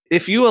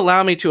if you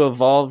allow me to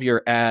evolve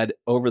your ad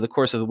over the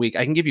course of the week,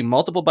 I can give you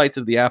multiple bites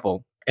of the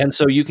apple. And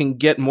so you can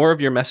get more of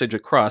your message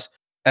across,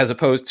 as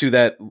opposed to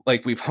that,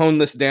 like, we've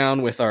honed this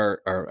down with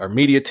our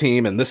media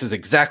team, and this is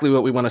exactly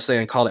what we want to say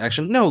in call to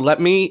action. No,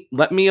 let me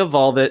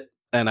evolve it,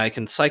 and I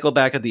can cycle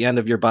back at the end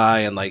of your buy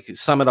and like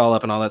sum it all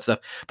up and all that stuff.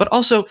 But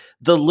also,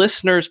 the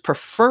listeners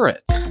prefer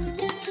it.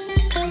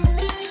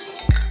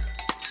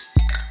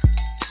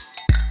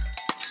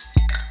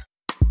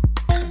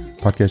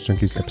 Podcast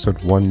Junkies episode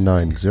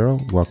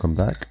 190. Welcome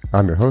back.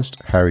 I'm your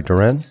host, Harry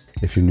Duran.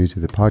 If you're new to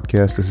the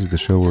podcast, this is the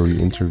show where we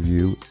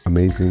interview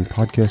amazing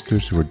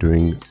podcasters who are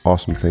doing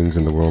awesome things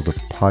in the world of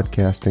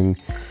podcasting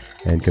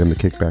and get them to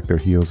kick back their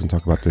heels and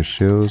talk about their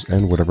shows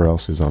and whatever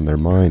else is on their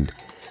mind.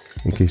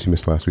 In case you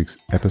missed last week's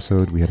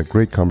episode, we had a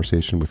great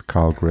conversation with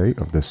Kyle Gray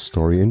of the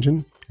Story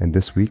Engine. And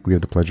this week, we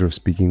have the pleasure of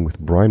speaking with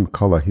Brian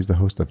McCullough. He's the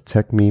host of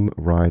Techmeme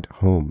Ride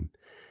Home.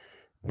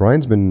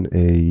 Brian's been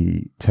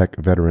a tech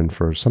veteran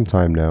for some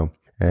time now,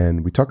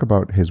 and we talk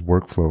about his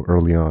workflow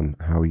early on,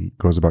 how he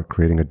goes about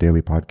creating a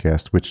daily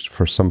podcast, which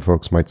for some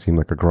folks might seem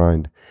like a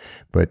grind,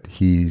 but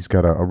he's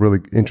got a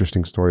really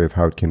interesting story of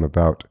how it came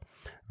about.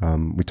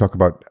 We talk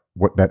about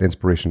what that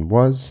inspiration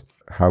was,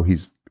 how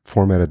he's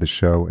formatted the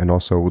show, and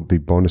also the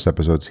bonus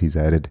episodes he's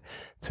added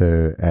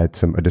to add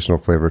some additional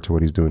flavor to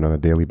what he's doing on a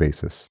daily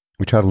basis.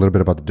 We chat a little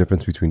bit about the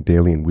difference between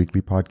daily and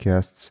weekly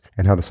podcasts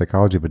and how the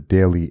psychology of a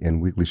daily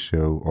and weekly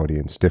show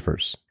audience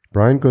differs.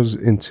 Brian goes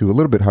into a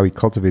little bit how he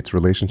cultivates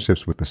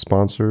relationships with the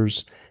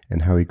sponsors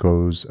and how he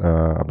goes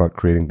about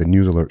creating the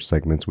news alert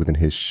segments within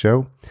his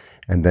show.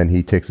 And then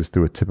he takes us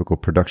through a typical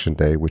production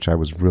day, which I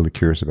was really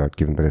curious about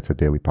given that it's a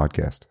daily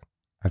podcast.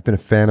 I've been a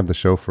fan of the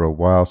show for a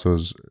while, so it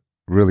was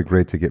really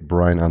great to get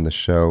Brian on the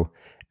show.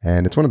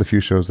 And it's one of the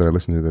few shows that I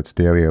listen to that's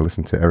daily. I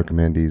listen to Eric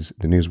Mandy's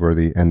The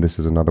Newsworthy, and this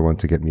is another one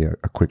to get me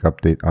a quick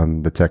update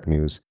on the tech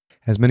news.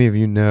 As many of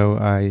you know,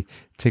 I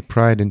take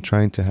pride in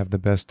trying to have the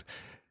best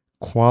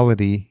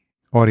quality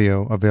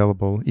audio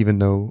available, even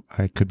though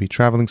I could be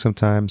traveling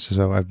sometimes.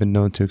 So I've been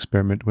known to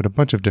experiment with a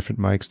bunch of different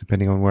mics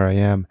depending on where I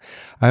am.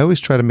 I always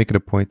try to make it a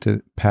point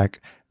to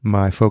pack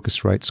my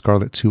Focusrite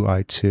Scarlett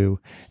 2i2,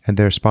 and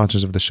they're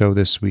sponsors of the show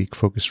this week.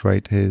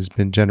 Focusrite has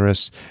been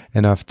generous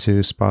enough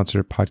to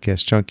sponsor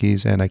Podcast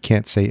Junkies, and I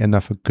can't say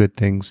enough of good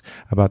things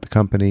about the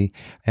company.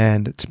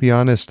 And to be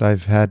honest,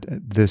 I've had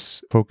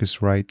this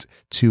Focusrite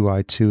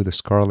 2i2, the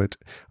Scarlett,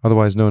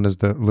 otherwise known as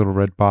the little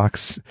red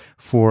box,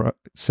 for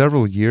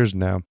several years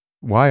now.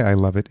 Why I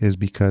love it is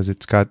because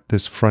it's got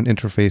this front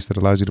interface that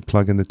allows you to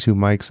plug in the two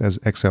mics as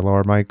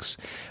XLR mics.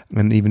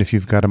 And even if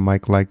you've got a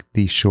mic like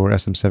the Shure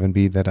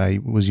SM7B that I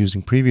was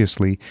using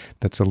previously,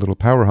 that's a little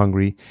power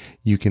hungry,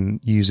 you can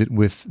use it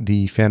with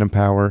the Phantom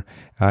Power.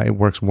 It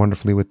works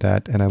wonderfully with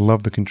that. And I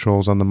love the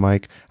controls on the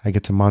mic. I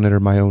get to monitor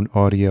my own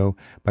audio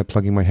by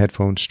plugging my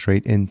headphones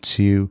straight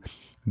into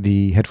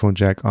the headphone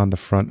jack on the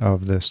front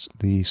of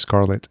the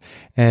Scarlett.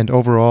 And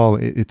overall,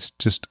 it's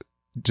just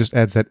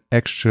adds that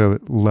extra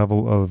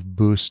level of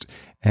boost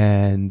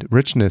and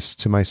richness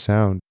to my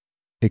sound.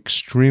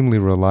 Extremely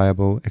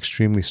reliable,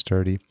 extremely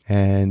sturdy,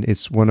 and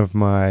it's one of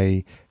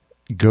my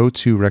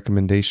go-to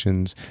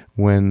recommendations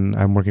when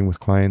I'm working with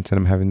clients and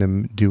I'm having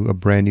them do a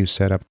brand new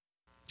setup.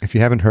 If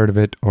you haven't heard of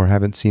it or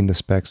haven't seen the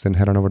specs, then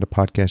head on over to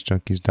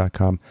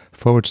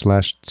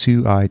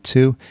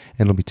podcastjunkies.com/2i2, and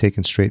it'll be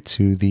taken straight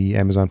to the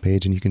Amazon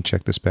page, and you can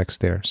check the specs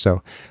there.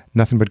 So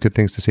nothing but good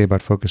things to say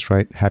about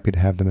Focusrite. Happy to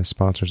have them as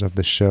sponsors of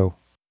this show.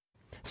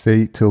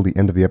 Stay till the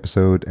end of the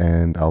episode,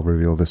 and I'll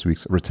reveal this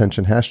week's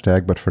retention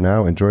hashtag. But for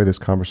now, enjoy this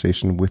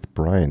conversation with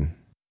Brian.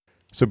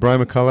 So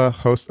Brian McCullough,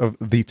 host of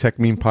the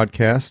Techmeme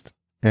podcast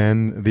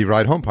and the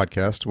Ride Home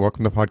podcast.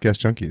 Welcome to Podcast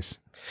Junkies.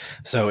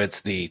 So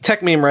it's the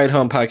Techmeme Ride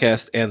Home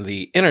podcast and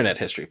the Internet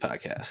History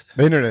podcast.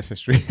 The Internet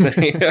History.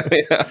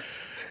 Yeah.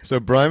 So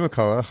Brian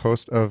McCullough,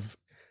 host of,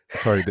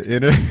 the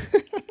Internet.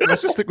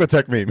 Let's just stick with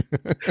Techmeme.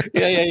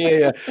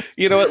 Yeah.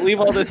 You know what? Leave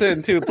all this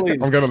in too, please.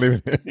 I'm going to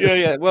leave it in.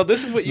 Yeah. Well,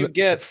 this is what you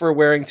get for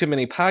wearing too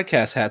many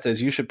podcast hats, as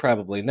you should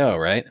probably know,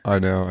 right? I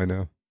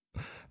know.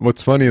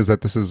 What's funny is that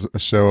this is a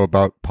show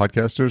about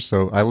podcasters,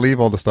 so I leave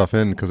all the stuff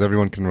in because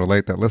everyone can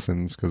relate that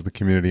listens, because the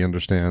community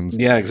understands.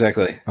 Yeah,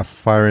 exactly. A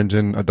fire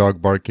engine, a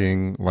dog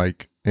barking,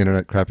 like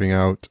internet crapping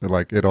out,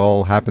 like it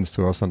all happens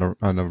to us on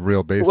a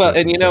real basis. Well,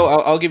 and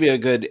I'll give you a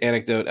good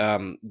anecdote.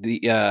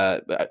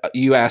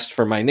 You asked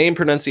for my name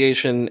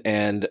pronunciation,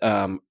 and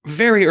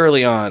very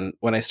early on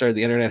when I started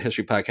the Internet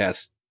History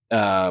podcast,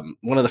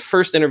 one of the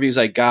first interviews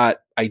I got,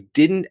 I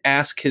didn't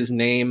ask his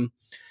name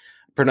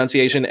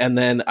pronunciation, and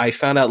then I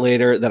found out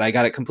later that I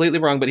got it completely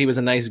wrong, but he was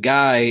a nice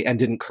guy and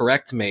didn't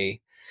correct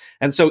me.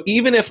 And so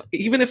even if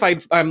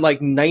I'm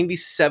like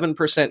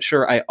 97%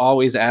 sure, I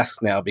always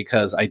ask now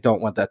because I don't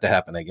want that to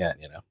happen again,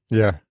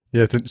 Yeah.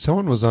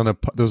 Someone was on there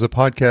was a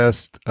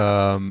podcast,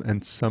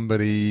 and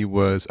somebody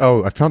was,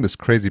 I found this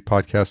crazy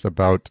podcast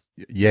about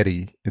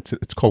Yeti.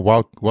 It's called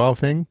Wild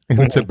Thing, and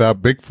it's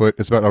about Bigfoot.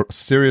 It's about a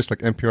serious, like,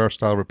 NPR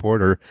style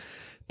reporter,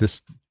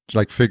 this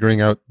like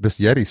figuring out this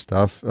Yeti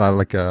stuff,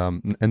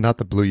 and not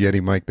the blue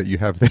Yeti mic that you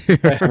have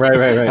there.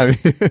 Right. I mean,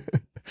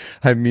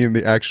 I mean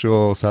the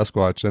actual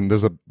Sasquatch, and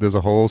there's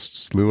a whole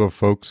slew of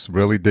folks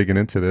really digging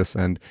into this,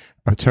 and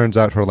it turns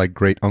out her like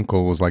great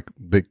uncle was like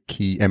the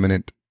key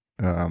eminent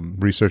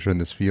researcher in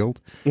this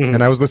field. And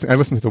Mhm. I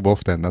listened to the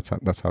Wolf Den.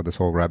 That's how this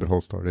whole rabbit hole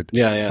started.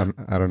 Yeah, yeah.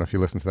 I don't know if you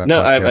listened to that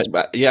No,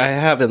 podcast. yeah, I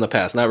have in the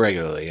past, not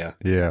regularly. Yeah.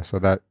 Yeah, so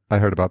that I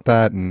heard about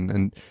that,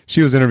 and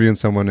she was interviewing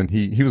someone, and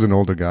he was an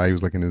older guy. He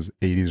was like in his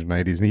 80s or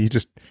 90s, and he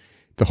just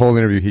the whole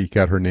interview he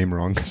got her name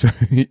wrong. So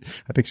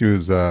I think she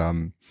was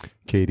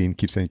Katie, and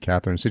keeps saying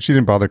Catherine. So she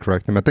didn't bother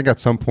correcting him. I think at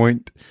some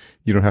point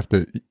you don't have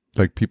to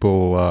like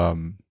people.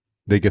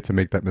 They get to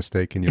make that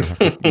mistake, and you don't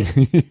have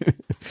to.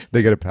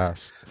 They get a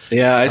pass.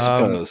 Yeah, I Um,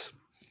 suppose.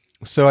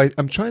 so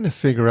I'm trying to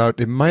figure out.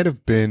 It might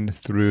have been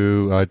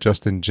through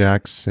Justin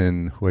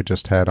Jackson, who I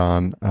just had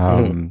on,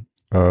 Hmm.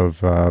 of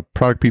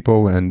Product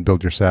People and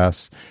Build Your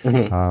SaaS,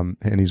 Hmm.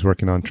 and he's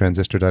working on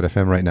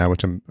Transistor.fm right now,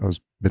 which I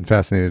was been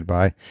fascinated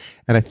by,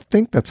 and I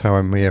think that's how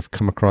I may have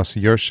come across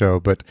your show.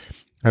 But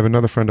I have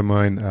another friend of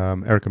mine,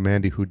 Erica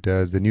Mandy, who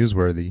does the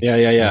Newsworthy, Yeah,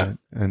 yeah, yeah.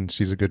 and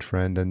she's a good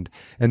friend, and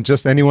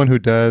just anyone who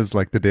does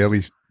like the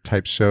daily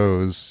type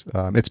shows.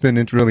 It's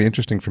been really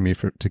interesting for me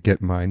to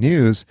get my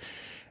news.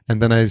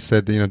 And then I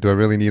said, do I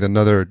really need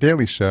another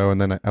daily show?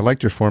 And then I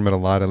liked your format a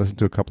lot. I listened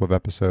to a couple of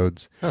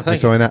episodes. Oh, And thank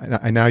so you.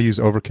 I now use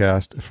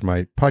Overcast for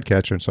my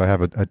podcatcher. And so I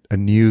have a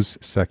news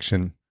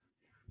section,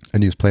 a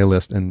news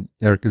playlist, and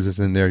Erica's is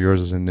in there,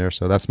 yours is in there.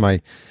 So that's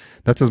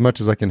as much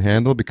as I can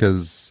handle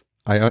because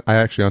I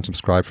actually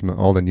unsubscribed from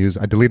all the news.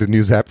 I deleted the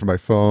news app from my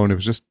phone. It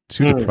was just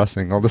too Hmm.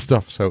 depressing, all this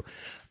stuff. So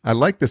I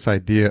like this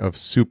idea of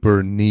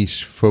super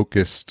niche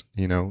focused,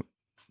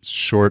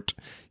 short,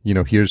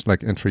 here's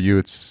like, and for you,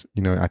 it's,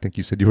 I think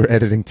you said you were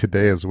editing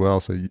today as well.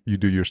 So you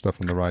do your stuff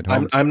on the ride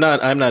home. I'm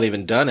not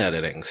even done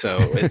editing. So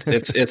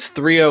it's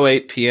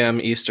 3:08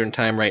 p.m. Eastern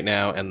time right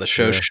now, and the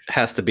show Yeah.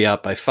 has to be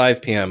out by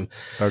 5 p.m.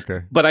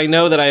 Okay. But I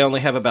know that I only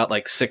have about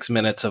like 6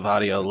 minutes of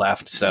audio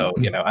left, so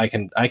I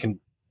can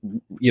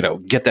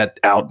get that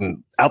out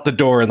the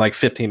door in like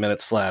 15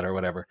 minutes flat or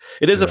whatever.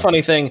 It is a Yeah.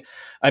 funny thing.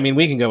 I mean,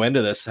 we can go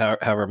into this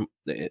however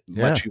Yeah.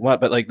 much you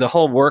want, but like the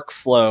whole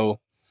workflow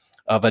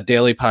of a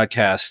daily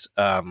podcast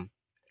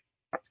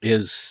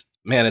is,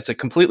 man, it's a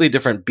completely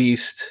different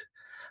beast.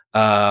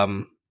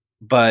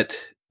 But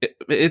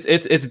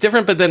it's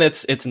different, but then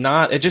it's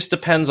not. It just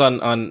depends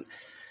on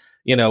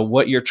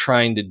what you're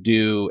trying to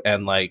do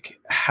and like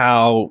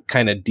how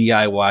kind of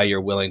DIY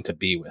you're willing to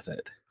be with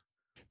it.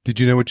 Did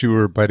you know what you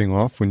were biting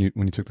off when you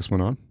took this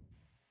one on?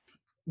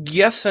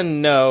 Yes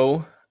and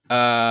no.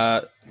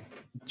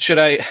 Should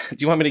I? Do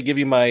you want me to give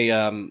you my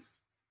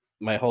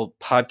whole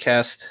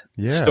podcast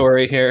Yeah.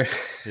 story here?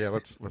 Yeah.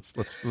 Let's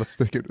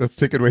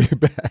take it way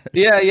back.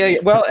 Yeah.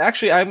 Well,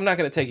 actually, I'm not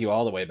going to take you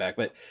all the way back,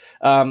 but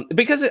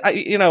because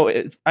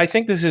I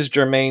think this is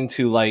germane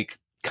to like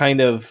kind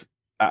of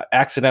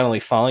accidentally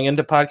falling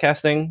into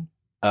podcasting.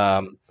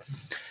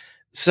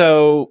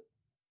 So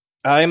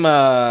I'm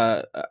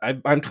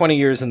 20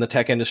 years in the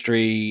tech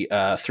industry,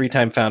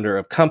 3-time founder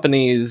of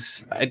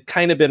companies. I'd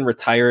kind of been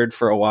retired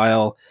for a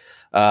while.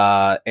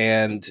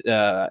 And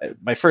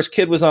my first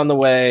kid was on the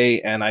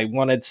way, and I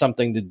wanted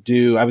something to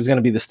do. I was going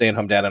to be the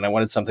stay-at-home dad, and I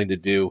wanted something to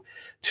do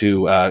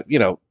to,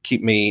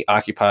 keep me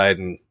occupied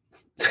and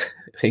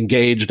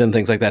engaged and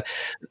things like that.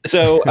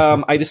 So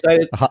I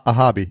decided, A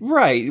hobby.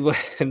 right,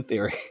 in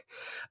theory,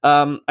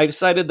 I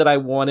decided that I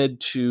wanted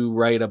to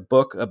write a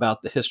book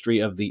about the history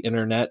of the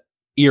internet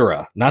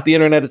era, not the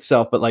internet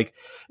itself, but like,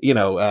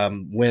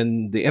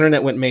 when the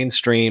internet went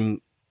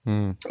mainstream.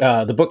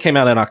 The book came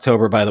out in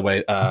October, by the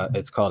way.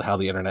 It's called How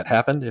the Internet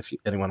Happened, if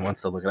anyone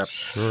wants to look it up.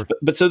 Sure.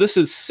 But so this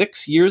is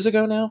 6 years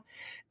ago now.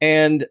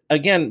 And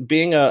again,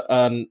 being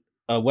a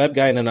web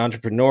guy and an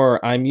entrepreneur,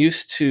 I'm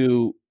used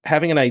to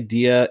having an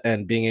idea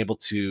and being able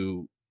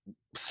to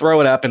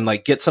throw it up and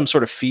like get some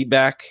sort of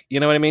feedback. You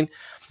know what I mean?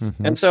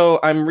 Mm-hmm. And so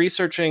I'm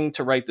researching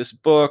to write this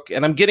book,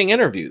 and I'm getting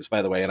interviews,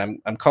 by the way, and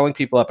I'm calling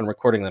people up and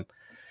recording them.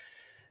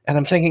 And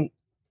I'm thinking,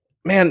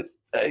 man,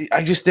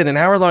 I just did an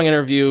hour-long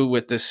interview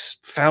with this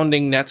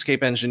founding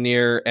Netscape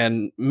engineer,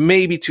 and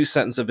maybe two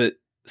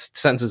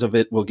sentences of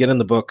it will get in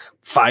the book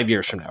 5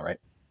 years from now, right?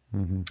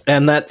 Mm-hmm.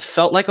 And that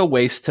felt like a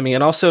waste to me.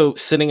 And also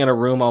sitting in a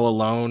room all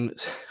alone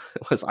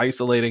was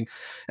isolating.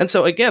 And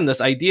so again, this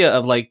idea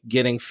of like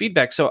getting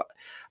feedback. So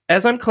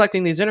as I'm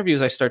collecting these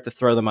interviews, I start to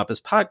throw them up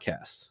as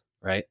podcasts,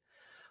 right?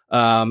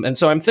 And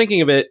so I'm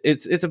thinking of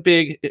it's a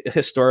big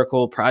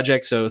historical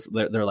project. So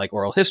they're like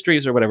oral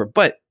histories or whatever.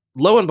 But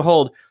lo and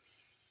behold,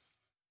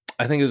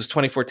 I think it was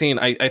 2014.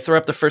 I threw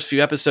up the first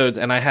few episodes,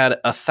 and I had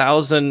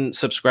 1,000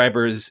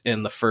 subscribers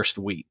in the first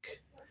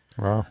week.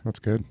 Wow, that's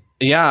good.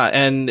 Yeah,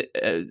 and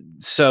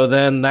so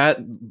then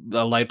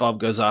the light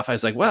bulb goes off. I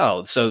was like,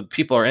 well, so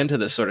people are into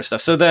this sort of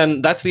stuff. So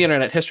then that's the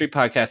Internet History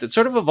Podcast. It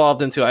sort of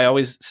evolved into, I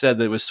always said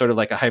that it was sort of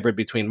like a hybrid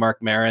between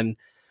Mark Maron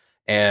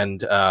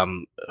and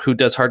who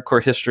does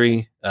Hardcore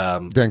History.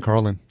 Dan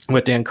Carlin.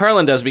 What Dan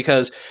Carlin does,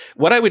 because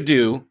what I would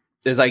do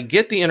is I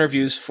get the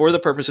interviews for the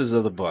purposes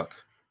of the book,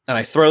 and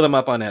I throw them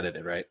up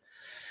unedited, right?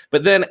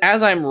 But then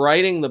as I'm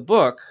writing the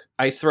book,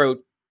 I throw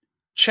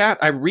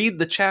I read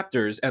the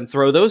chapters and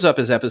throw those up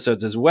as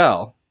episodes as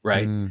well,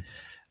 right?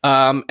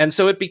 And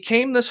so it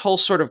became this whole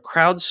sort of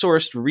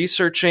crowdsourced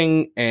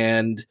researching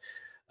and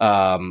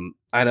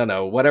I don't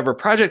know, whatever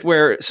project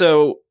where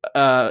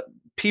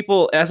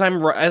people, as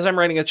I'm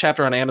writing a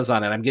chapter on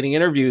Amazon and I'm getting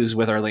interviews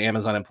with early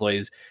Amazon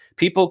employees,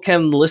 people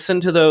can listen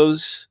to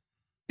those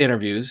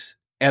interviews,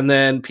 and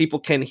then people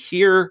can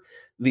hear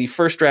the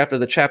first draft of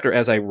the chapter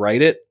as I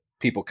write it.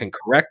 People can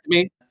correct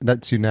me.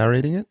 That's you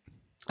narrating it?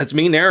 That's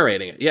me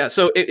narrating it. Yeah.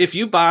 So if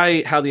you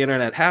buy How the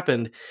Internet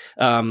Happened,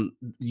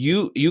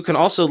 you can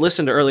also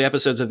listen to early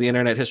episodes of the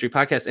Internet History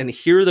Podcast and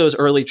hear those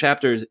early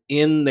chapters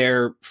in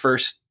their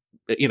first,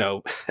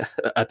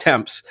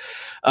 attempts.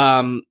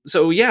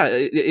 So yeah,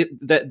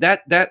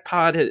 that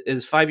pod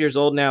is 5 years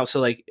old now. So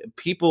like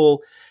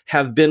people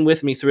have been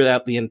with me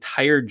throughout the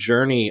entire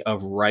journey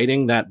of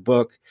writing that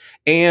book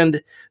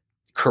and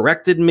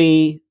corrected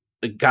me,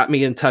 got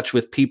me in touch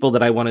with people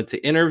that I wanted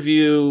to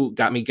interview,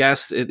 got me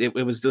guests. It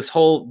was this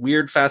whole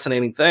weird,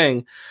 fascinating thing.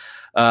 It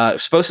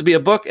was supposed to be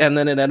a book, and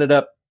then it ended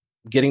up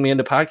getting me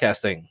into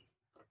podcasting.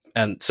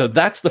 And so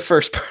that's the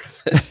first part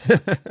of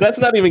it. That's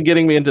not even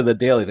getting me into the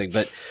daily thing,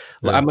 but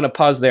yeah. I'm going to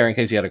pause there in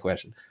case you had a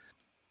question.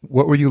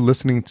 What were you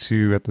listening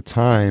to at the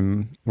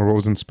time, or what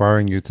was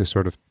inspiring you to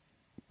sort of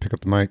pick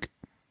up the mic?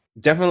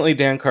 Definitely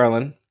Dan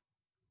Carlin.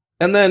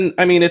 And then,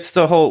 I mean, it's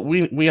the whole,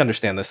 we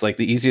understand this, like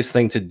the easiest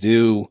thing to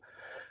do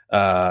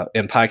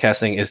in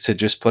podcasting is to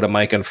just put a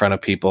mic in front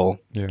of people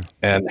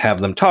and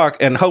have them talk.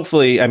 And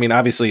hopefully, I mean,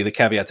 obviously the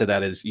caveat to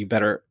that is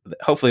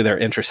hopefully they're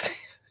interesting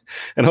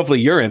and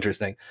hopefully you're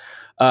interesting.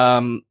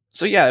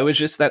 So yeah, it was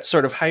just that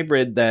sort of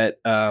hybrid that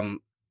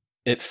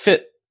it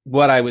fit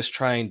what I was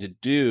trying to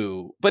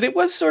do. But it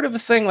was sort of a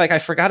thing, like I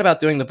forgot about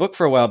doing the book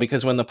for a while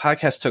because when the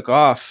podcast took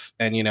off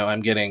and,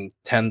 I'm getting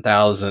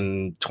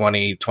 10,000,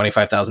 20,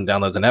 25,000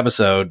 downloads an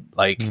episode,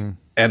 like,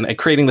 and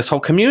creating this whole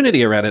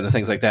community around it and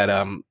things like that.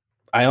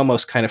 I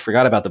almost kind of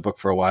forgot about the book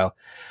for a while.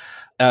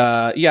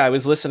 I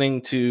was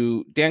listening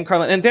to Dan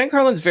Carlin, and Dan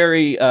Carlin's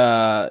very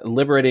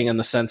liberating in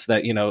the sense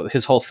that,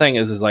 his whole thing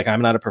is like,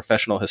 I'm not a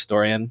professional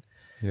historian.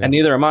 Yeah. And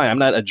neither am I. I'm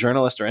not a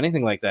journalist or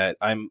anything like that.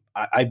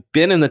 I've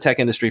been in the tech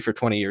industry for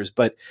 20 years,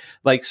 but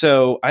like,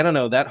 so I don't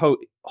know, that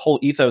whole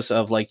ethos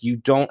of like, you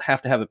don't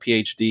have to have a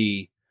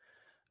PhD.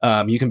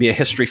 You can be a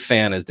history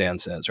fan, as Dan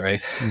says,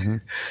 right? Mm-hmm.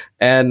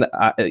 And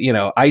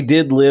I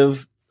did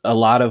live a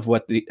lot of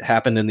what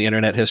happened in the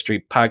Internet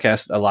History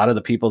Podcast. A lot of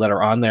the people that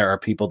are on there are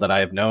people that I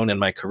have known in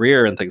my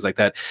career and things like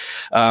that.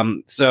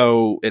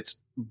 So it's,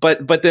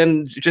 but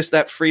then just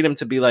that freedom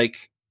to be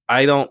like,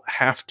 I don't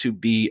have to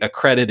be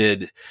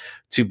accredited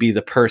to be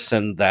the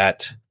person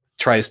that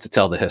tries to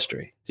tell the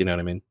history. Do you know what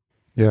I mean?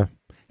 Yeah.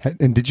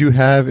 And did you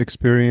have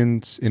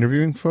experience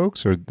interviewing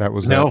folks, or that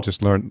was no.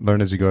 Just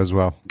learn as you go as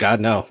well?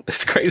 God, no.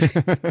 It's crazy.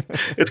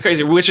 It's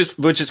crazy, which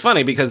is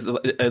funny because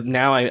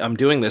now I'm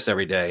doing this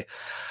every day.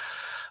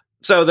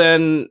 So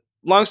then,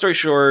 long story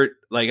short,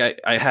 like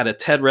I had a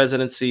TED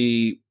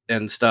residency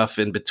and stuff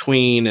in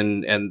between,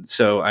 and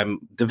so I'm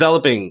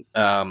developing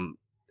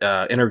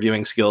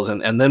interviewing skills,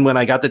 and then when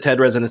I got the TED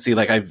residency,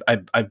 like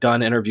I've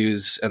done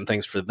interviews and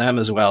things for them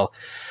as well.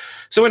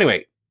 So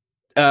anyway,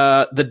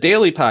 the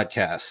daily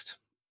podcast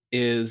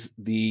is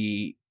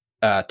the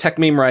Tech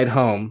Meme Ride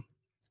Home,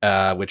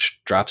 which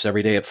drops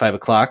every day at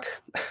 5:00.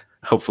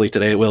 Hopefully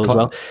today it will as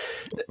well.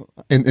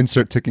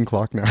 Insert ticking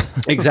clock now.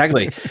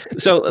 Exactly.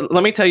 So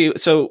let me tell you.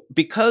 So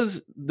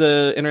because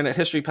the Internet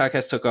History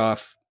Podcast took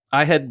off,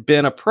 I had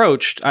been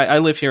approached. I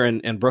live here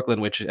in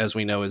Brooklyn, which, as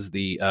we know, is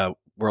the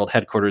world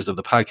headquarters of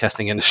the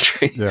podcasting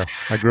industry. Yeah,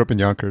 I grew up in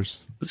Yonkers.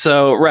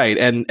 So right,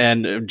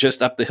 and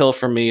just up the hill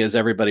from me is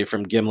everybody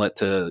from Gimlet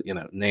to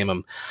name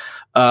them.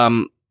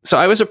 So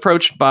I was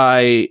approached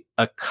by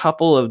a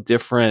couple of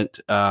different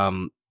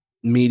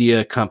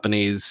media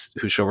companies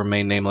who shall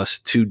remain nameless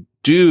to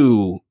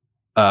do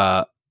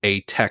a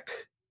tech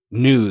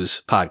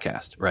news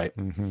podcast, right?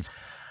 Mm-hmm.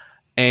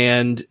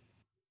 And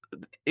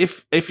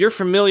if you're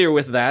familiar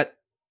with that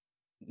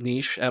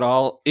niche at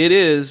all, it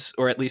is,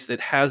 or at least it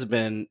has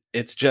been,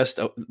 it's just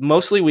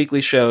mostly weekly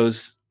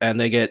shows, and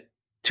they get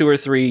 2 or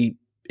 3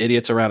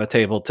 idiots around a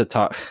table to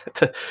talk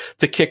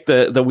to kick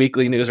the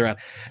weekly news around,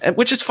 and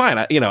which is fine,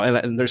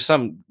 and there's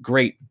some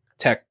great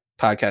tech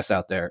podcasts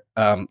out there.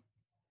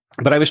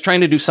 But I was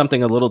trying to do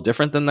something a little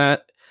different than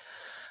that.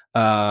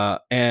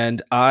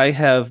 And I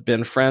have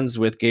been friends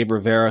with Gabe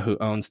Rivera, who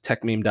owns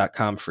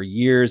techmeme.com for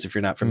years. If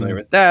you're not familiar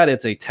with that,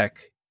 it's a tech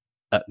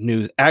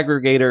news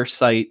aggregator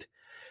site.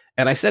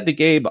 And I said to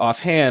Gabe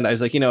offhand, I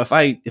was like,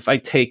 if I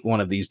take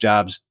one of these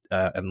jobs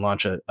and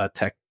launch a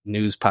tech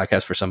news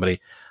podcast for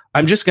somebody,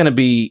 I'm just going to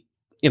be,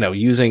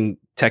 using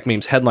Tech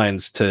Meme's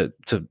headlines to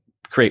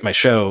create my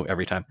show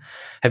every time.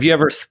 Have you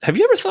ever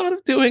thought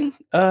of doing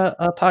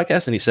a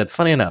podcast? And he said,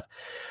 funny enough,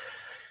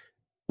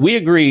 we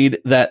agreed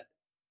that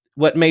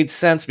what made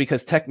sense,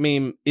 because Tech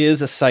Meme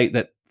is a site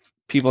that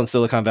people in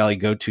Silicon Valley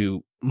go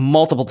to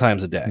multiple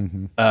times a day,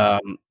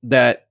 mm-hmm.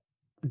 That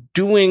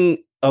doing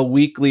a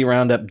weekly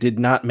roundup did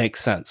not make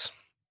sense.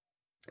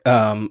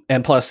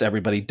 And plus,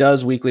 everybody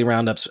does weekly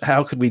roundups.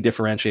 How could we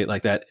differentiate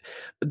like that?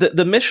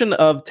 The mission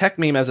of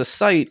TechMeme as a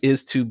site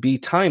is to be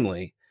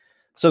timely.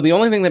 So the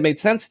only thing that made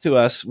sense to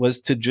us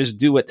was to just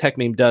do what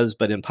TechMeme does,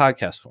 but in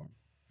podcast form.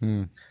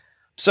 Hmm.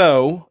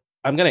 So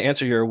I'm going to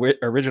answer your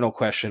original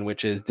question,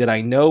 which is, did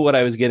I know what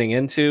I was getting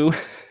into?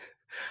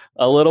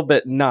 A little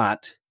bit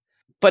not.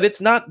 But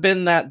it's not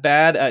been that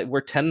bad.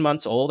 We're 10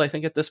 months old, I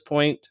think, at this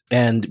point.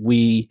 And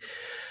we...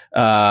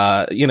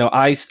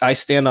 I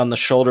stand on the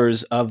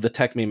shoulders of the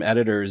TechMeme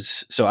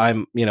editors, so I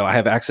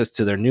have access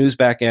to their news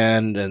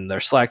backend and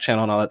their Slack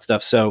channel and all that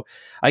stuff. So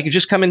I could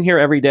just come in here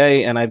every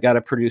day, and I've got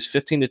to produce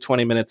 15 to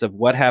 20 minutes of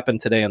what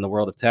happened today in the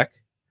world of tech.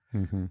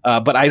 Mm-hmm.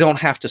 But I don't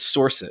have to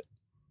source it,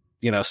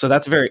 so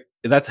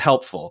that's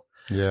helpful.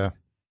 Yeah.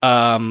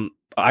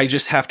 I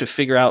just have to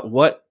figure out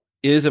what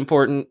is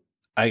important.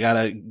 I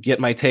gotta get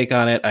my take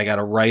on it. I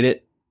gotta write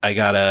it. I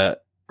gotta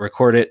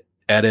record it,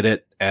 edit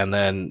it, and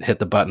then hit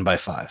the button by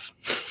 5.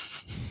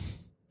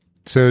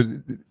 So,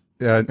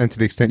 and to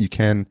the extent you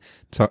can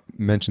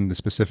mention the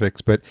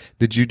specifics, but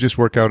did you just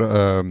work out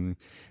a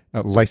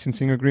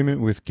licensing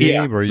agreement with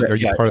Gabe, or are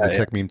you part of the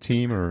TechMeme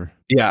team? Or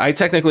I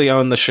technically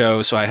own the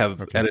show, so I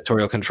have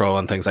editorial control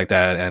and things like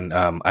that, and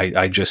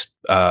I just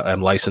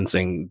am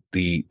licensing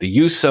the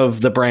use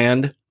of the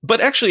brand. But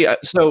actually,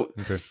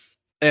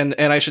 And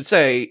I should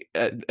say,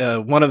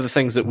 one of the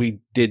things that we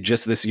did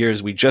just this year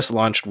is we just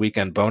launched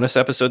weekend bonus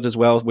episodes as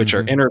well, which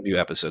are interview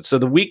episodes. So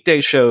the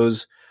weekday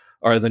shows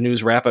are the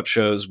news wrap-up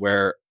shows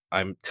where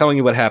I'm telling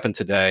you what happened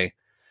today.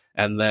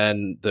 And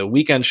then the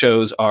weekend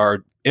shows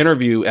are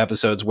interview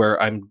episodes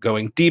where I'm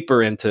going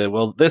deeper into,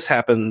 well, this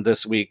happened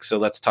this week, so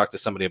let's talk to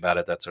somebody about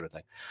it, that sort of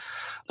thing.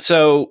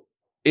 So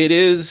it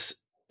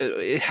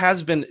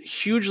has been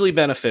hugely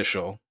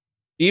beneficial.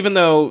 Even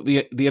though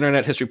the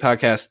Internet History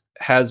Podcast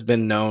has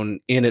been known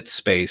in its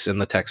space, in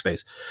the tech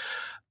space,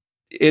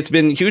 it's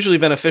been hugely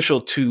beneficial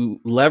to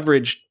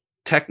leverage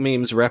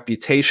TechMeme's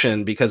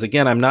reputation because,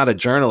 again, I'm not a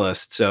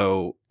journalist.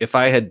 So if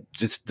I had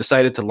just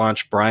decided to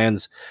launch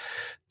Brian's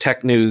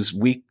Tech News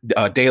week,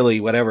 daily,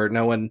 whatever,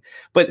 no one.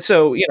 But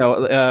so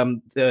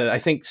I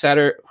think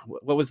Saturday.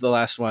 What was the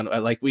last one?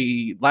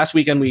 Last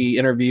weekend we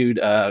interviewed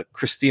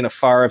Christina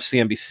Farr of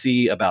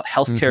CNBC about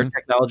healthcare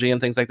technology and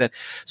things like that.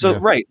 So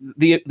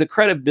the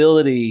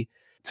credibility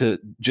to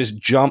just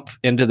jump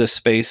into the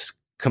space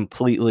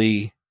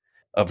completely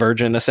a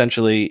virgin,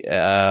 essentially,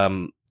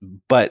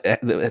 but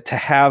to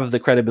have the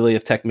credibility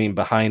of TechMeme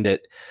behind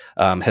it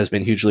has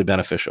been hugely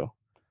beneficial.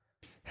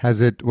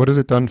 What has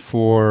it done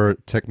for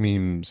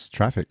TechMeme's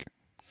traffic?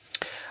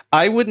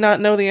 I would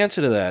not know the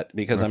answer to that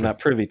because I'm not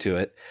privy to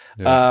it.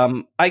 Yeah.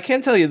 I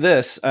can tell you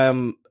this.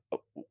 The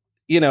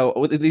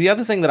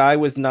other thing that I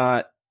was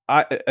not.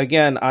 I'm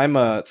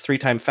a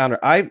 3-time founder.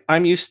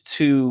 I'm used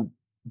to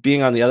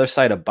being on the other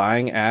side of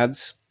buying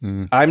ads.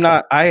 I'm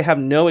not. I have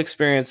no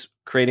experience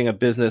creating a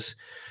business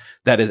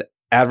that is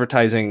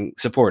advertising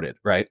supported.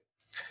 Right.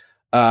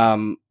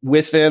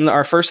 Within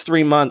our first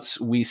 3 months,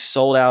 we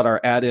sold out our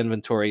ad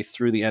inventory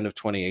through the end of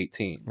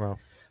 2018. Wow.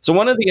 So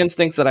one of the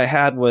instincts that I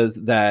had was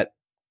that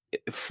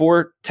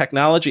for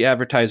technology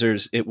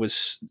advertisers,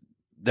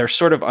 they're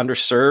sort of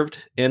underserved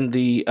in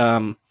the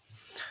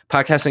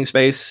podcasting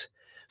space.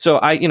 So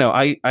I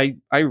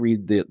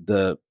read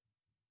the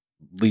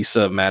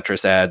Lisa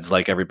mattress ads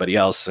like everybody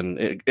else,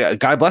 and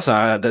God bless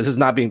them. This is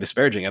not being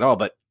disparaging at all,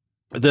 but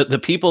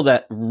the people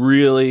that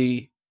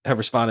really have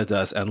responded to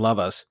us and love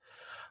us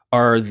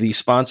are the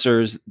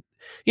sponsors,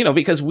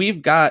 because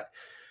we've got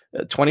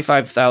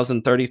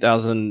 25,000,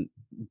 30,000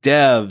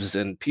 devs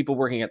and people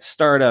working at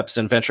startups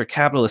and venture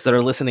capitalists that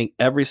are listening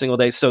every single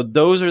day. So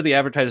those are the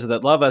advertisers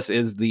that love us,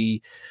 is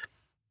the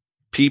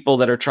people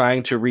that are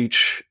trying to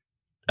reach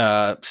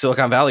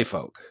Silicon Valley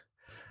folk.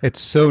 It's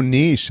so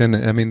niche. And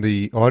I mean,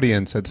 the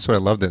audience, that's why I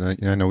loved it.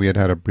 I know we had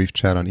a brief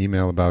chat on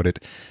email about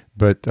it,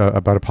 but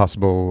about a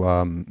possible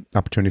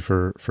opportunity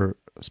for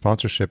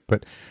sponsorship.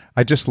 But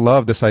I just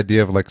love this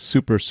idea of like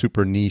super,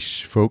 super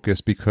niche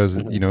focus because,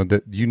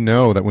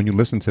 that when you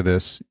listen to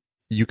this,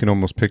 you can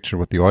almost picture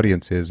what the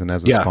audience is. And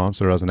as a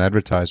sponsor, as an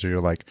advertiser, you're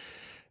like,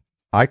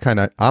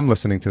 I'm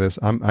listening to this.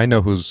 I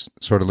know who's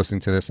sort of listening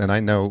to this. And I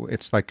know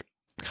it's like,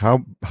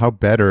 how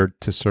better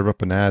to serve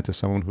up an ad to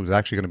someone who's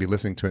actually going to be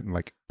listening to it and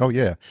like, oh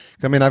yeah.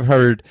 I mean,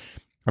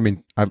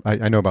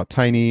 I know about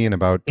Tiny and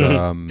about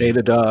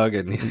Datadog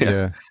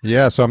and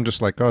yeah. So I'm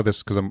just like, oh,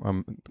 this because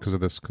because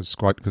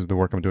of the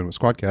work I'm doing with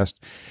Squadcast,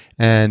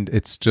 and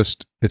it's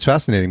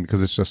fascinating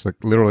because it's just like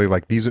literally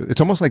like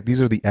it's almost like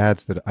these are the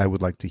ads that I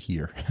would like to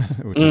hear,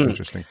 which is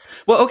interesting.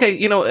 Well, okay,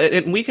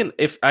 and we can,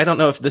 if I don't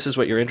know if this is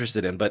what you're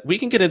interested in, but we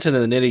can get into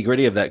the nitty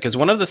gritty of that because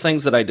one of the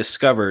things that I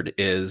discovered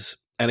is.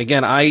 And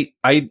again,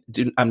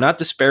 I'm not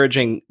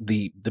disparaging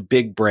the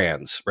big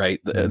brands,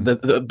 right?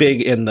 The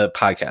big in the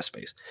podcast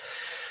space.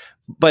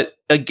 But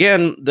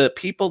again, the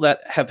people that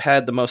have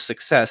had the most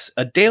success,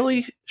 a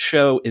daily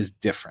show is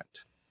different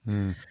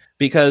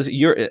because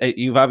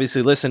you've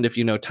obviously listened. If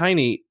you know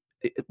Tiny,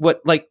 what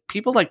like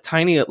people like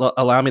Tiny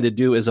allow me to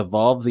do is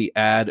evolve the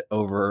ad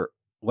over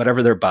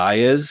whatever their buy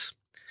is.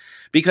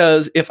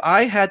 Because if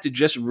I had to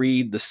just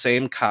read the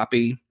same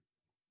copy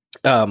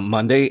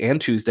Monday and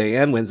Tuesday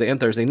and Wednesday and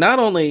Thursday, not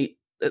only,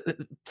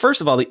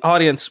 first of all, the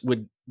audience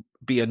would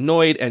be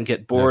annoyed and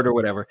get bored or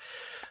whatever,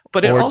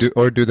 but it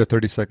also do the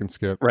 30-second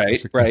skip.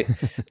 Right.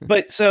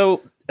 But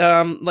so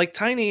like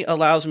Tiny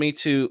allows me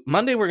to,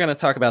 Monday we're going to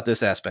talk about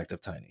this aspect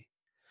of Tiny.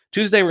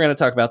 Tuesday we're going to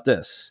talk about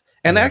this.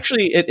 And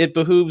actually it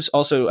behooves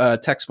also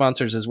tech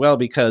sponsors as well,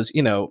 because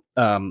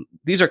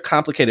these are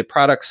complicated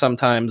products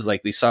sometimes,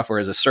 like these software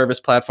as a service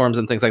platforms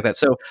and things like that.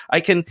 So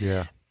I can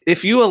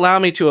if you allow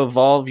me to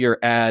evolve your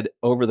ad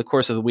over the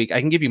course of the week, I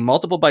can give you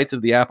multiple bites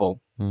of the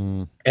apple.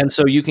 And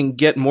so you can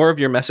get more of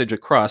your message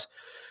across,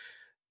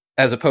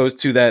 as opposed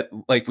to that,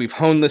 like, we've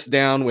honed this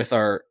down with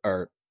our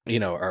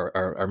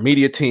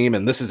media team,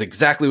 and this is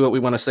exactly what we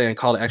want to say and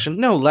call to action.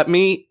 No, let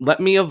me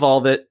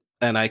evolve it,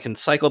 and I can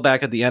cycle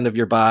back at the end of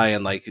your buy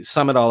and like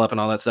sum it all up and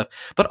all that stuff.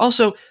 But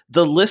also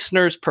the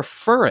listeners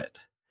prefer it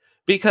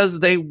because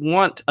they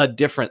want a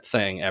different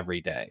thing every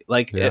day.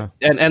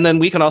 And then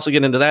we can also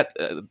get into that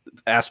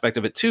aspect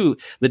of it too.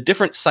 The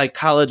different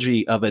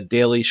psychology of a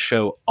daily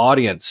show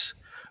audience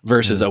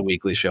versus a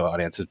weekly show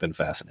audience has been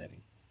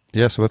fascinating.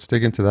 Yeah, so let's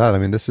dig into that. I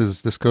mean, this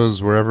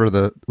goes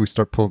wherever we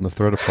start pulling the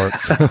thread apart.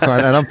 So,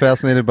 and I'm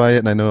fascinated by it,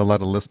 and I know a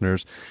lot of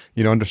listeners,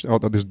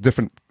 understand. There's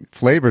different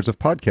flavors of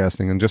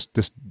podcasting, and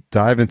just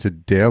dive into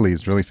daily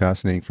is really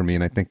fascinating for me.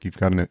 And I think you've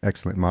got an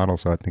excellent model,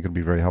 so I think it'll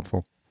be very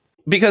helpful.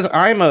 Because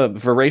I'm a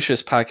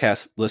voracious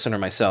podcast listener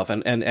myself,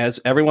 and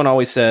as everyone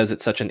always says,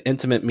 it's such an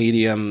intimate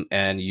medium,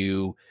 and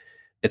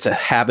it's a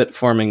habit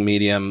forming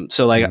medium.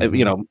 So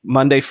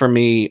Monday for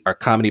me are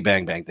comedy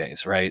bang bang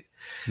days, right?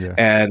 Yeah.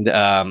 And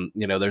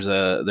there's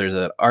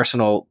a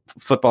Arsenal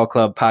Football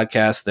Club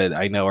podcast that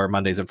I know are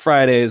Mondays and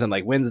Fridays, and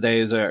like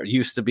Wednesdays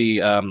used to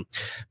be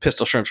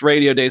Pistol Shrimps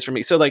radio days for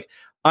me. So like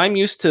I'm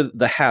used to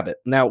the habit.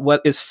 Now,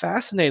 what is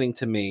fascinating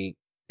to me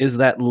is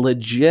that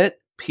legit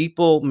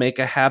people make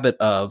a habit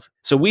of.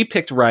 So we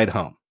picked Ride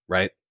Home,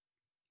 right?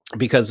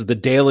 Because the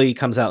daily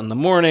comes out in the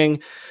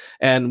morning.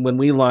 And when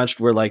we launched,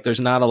 we're like,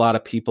 there's not a lot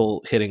of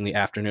people hitting the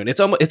afternoon.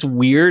 It's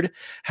weird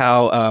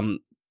how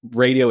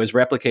radio is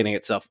replicating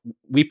itself.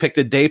 We picked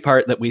a day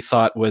part that we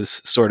thought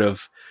was sort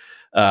of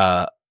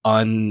not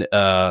highly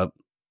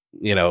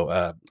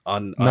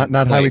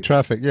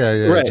trafficked.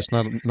 Yeah, right. Just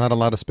not a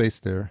lot of space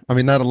there. I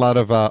mean, not a lot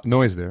of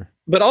noise there.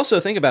 But also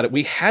think about it.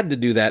 We had to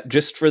do that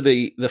just for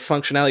the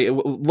functionality.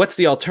 What's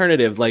the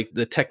alternative? Like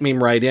the tech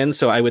meme right in.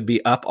 So I would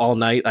be up all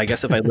night. I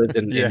guess if I lived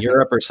in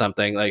Europe or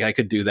something, like I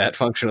could do that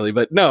functionally.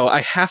 But no,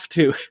 I have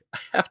to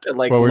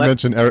like. Well, we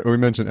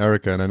mentioned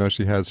Erica, and I know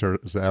she has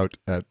hers out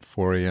at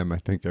 4 a.m. I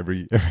think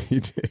every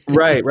day.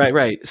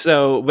 Right.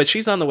 So, but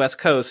she's on the West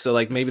Coast, so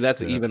like maybe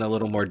that's even a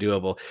little more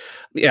doable.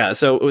 Yeah.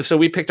 So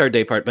we picked our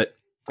day part, but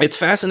it's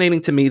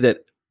fascinating to me that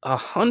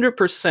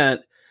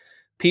 100%.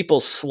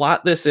 People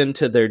slot this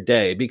into their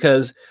day,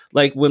 because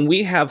like when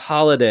we have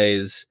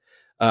holidays,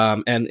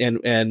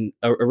 and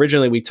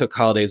originally we took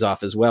holidays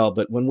off as well,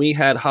 but when we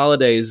had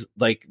holidays,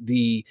 like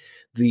the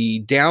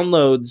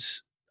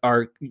downloads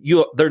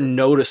they're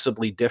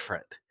noticeably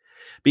different,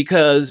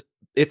 because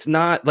it's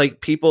not like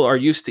people are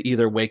used to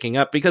either waking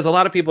up, because a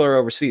lot of people are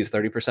overseas.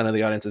 30% of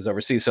the audience is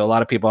overseas. So a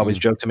lot of people always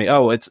joke to me,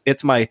 oh,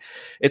 it's my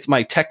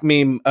tech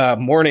meme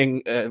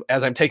morning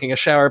as I'm taking a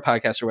shower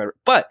podcast or whatever.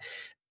 But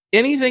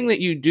anything that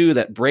you do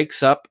that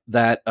breaks up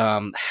that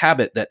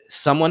habit that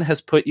someone has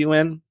put you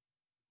in,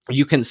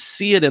 you can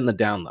see it in the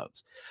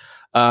downloads.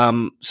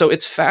 So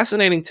it's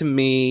fascinating to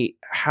me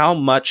how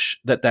much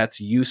that's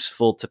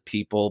useful to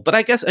people. But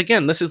I guess,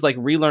 again, this is like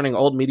relearning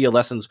old media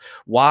lessons.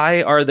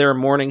 Why are there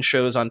morning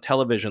shows on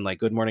television like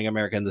Good Morning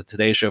America and the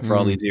Today Show for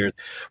all these years?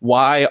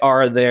 Why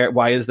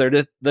is there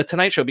the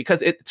Tonight Show?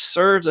 Because it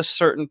serves a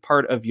certain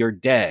part of your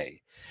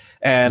day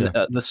and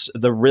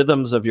the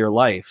rhythms of your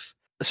life.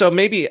 So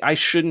maybe I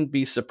shouldn't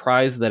be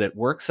surprised that it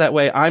works that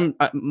way. I'm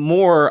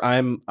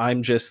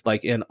just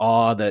like in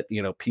awe that,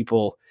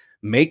 people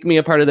make me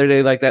a part of their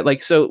day like that.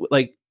 Like, so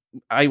like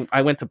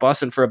I went to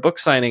Boston for a book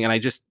signing, and I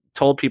just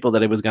told people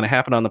that it was going to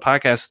happen on the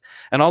podcast,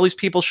 and all these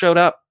people showed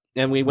up,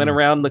 and we went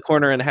around the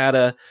corner and had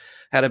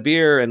a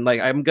beer. And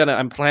like,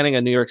 I'm planning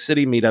a New York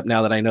City meetup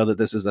now that I know that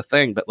this is a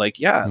thing, but like,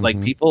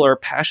 like people are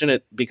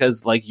passionate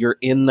because like you're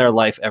in their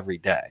life every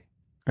day.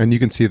 And you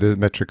can see the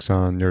metrics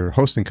on your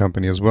hosting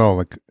company as well.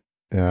 Like,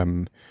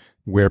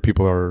 where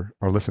people are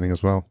listening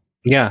as well.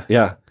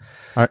 Yeah.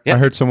 I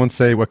heard someone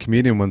say, what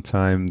comedian one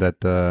time,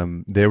 that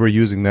they were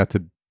using that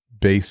to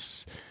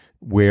base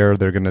where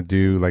they're going to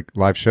do like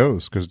live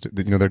shows, because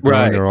they're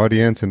growing their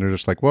audience, and they're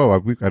just like, whoa,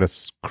 we've got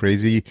a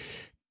crazy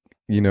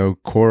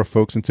core of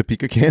folks in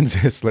Topeka,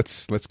 Kansas.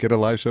 Let's get a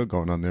live show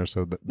going on there.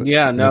 So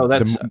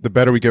the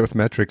better we get with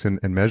metrics and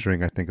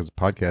measuring, I think as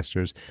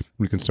podcasters,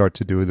 we can start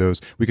to do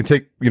those. We can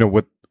take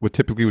what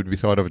typically would be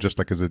thought of just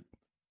like as a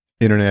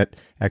internet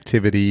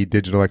activity,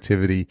 digital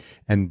activity,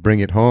 and bring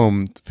it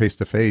home face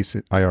to face,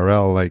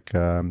 IRL, like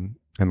and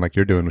like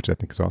you're doing, which I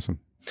think is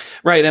awesome.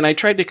 Right. And I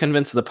tried to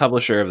convince the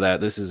publisher of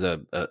that. This is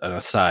an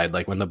aside.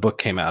 Like when the book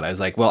came out, I was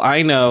like, well,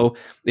 I know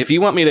if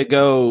you want me to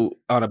go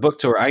on a book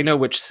tour, I know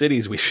which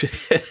cities we should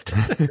hit.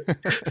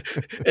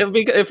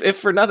 if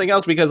for nothing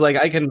else, because like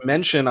I can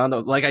mention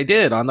like I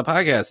did on the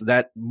podcast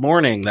that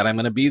morning that I'm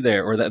going to be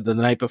there, or the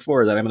night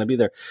before that I'm going to be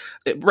there.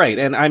 Right.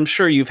 And I'm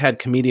sure you've had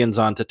comedians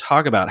on to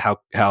talk about how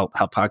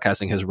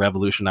podcasting has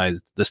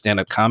revolutionized the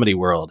stand-up comedy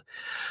world,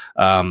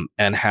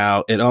 and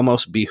how it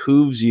almost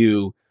behooves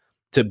you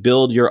to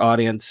build your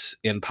audience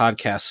in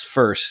podcasts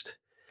first,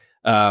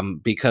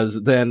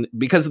 because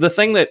the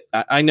thing that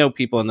I know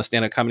people in the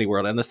stand-up comedy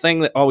world, and the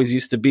thing that always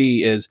used to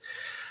be is,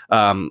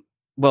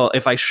 well,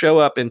 if I show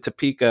up in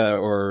Topeka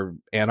or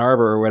Ann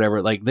Arbor or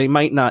whatever, like they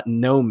might not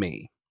know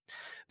me.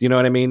 Do you know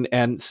what I mean?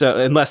 And so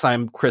unless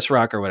I'm Chris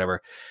Rock or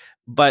whatever,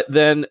 but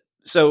then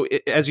so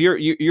as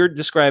you're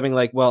describing,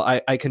 like, well,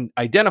 I can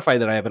identify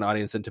that I have an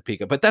audience in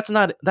Topeka, but that's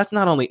not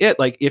only it.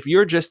 Like if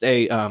you're just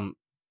a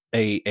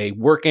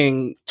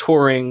working,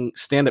 touring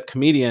stand-up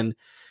comedian,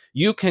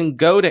 you can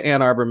go to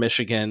Ann Arbor,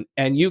 Michigan,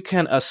 and you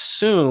can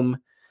assume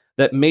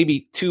that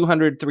maybe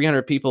 200,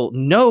 300 people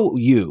know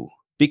you,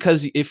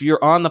 because if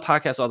you're on the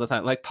podcast all the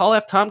time, like Paul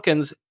F.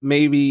 Tompkins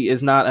maybe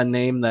is not a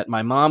name that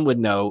my mom would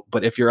know,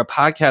 but if you're a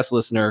podcast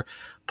listener,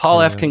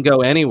 Paul F. can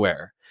go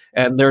anywhere,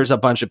 and there's a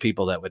bunch of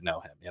people that would know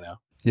him, you know?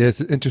 Yeah,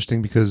 it's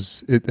interesting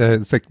because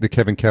it's like the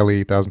Kevin Kelly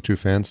 1,000 True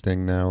Fans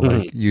thing now.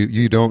 Like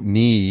you don't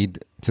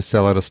need to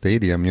sell out a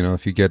stadium. You know,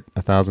 if you get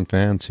 1,000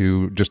 fans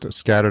who just are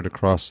scattered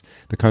across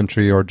the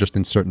country or just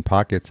in certain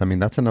pockets, I mean,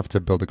 that's enough to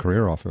build a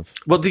career off of.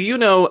 Well, do you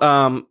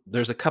know?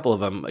 There's a couple of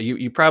them.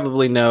 You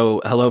probably know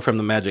 "Hello from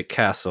the Magic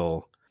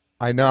Castle."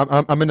 I know.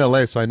 I'm in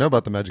LA, so I know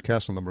about the Magic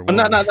Castle number one.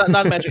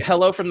 Not Magic.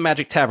 Hello from the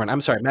Magic Tavern. I'm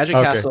sorry, Magic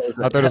Castle.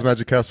 I thought it was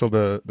Magic Castle,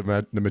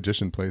 the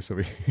magician place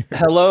over here.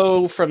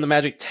 Hello from the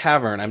Magic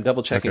Tavern. I'm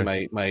double checking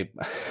my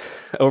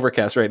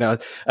Overcast right now.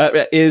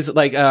 Is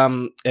like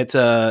they're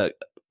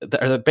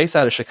based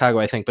out of Chicago,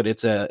 I think, but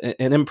it's an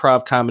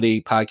improv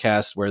comedy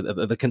podcast where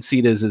the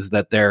conceit is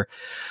that they're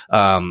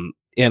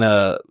in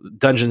a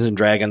Dungeons and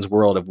Dragons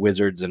world of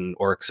wizards and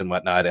orcs and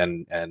whatnot,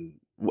 and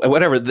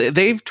whatever.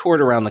 They've toured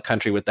around the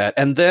country with that.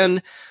 And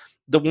then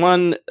the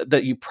one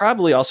that you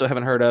probably also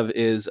haven't heard of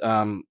is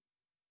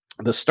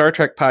the Star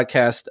Trek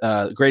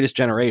podcast, Greatest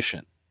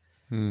Generation.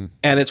 And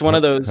it's one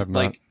of those,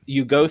 like,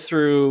 you go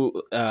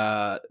through,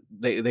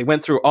 they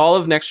went through all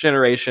of Next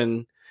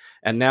Generation,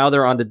 and now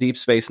they're on to Deep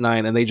Space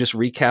Nine, and they just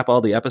recap all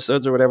the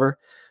episodes or whatever.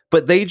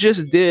 But they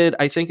just did,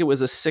 I think it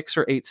was a 6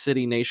 or 8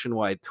 city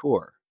nationwide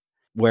tour,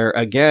 where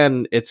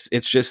again, it's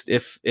just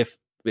if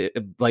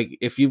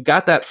you've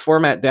got that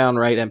format down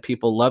right and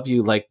people love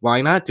you, like,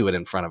 why not do it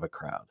in front of a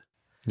crowd?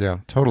 Yeah,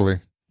 totally.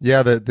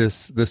 Yeah,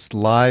 this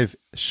live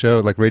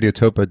show, like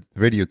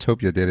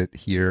Radiotopia did it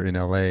here in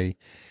LA,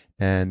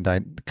 and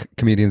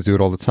comedians do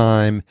it all the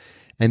time,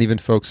 and even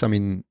folks, I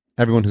mean,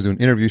 everyone who's doing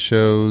interview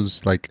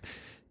shows, like,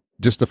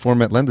 just the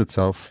format lends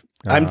itself.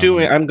 I'm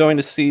going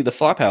to see the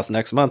Flophouse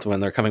next month when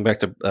they're coming back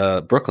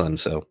to Brooklyn.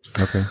 So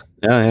okay,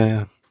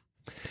 yeah.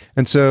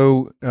 And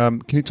so,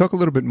 can you talk a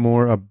little bit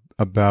more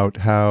about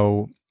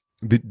how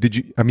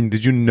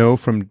did you know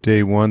from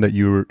day one that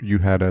you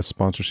had a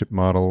sponsorship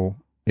model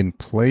in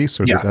place,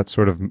 or did that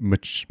sort of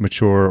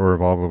mature or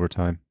evolve over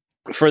time?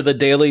 For the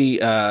daily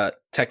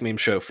Tech Meme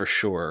Show, for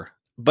sure.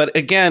 But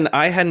again,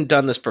 I hadn't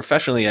done this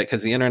professionally yet,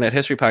 because the Internet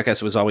History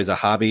Podcast was always a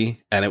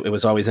hobby, and it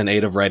was always in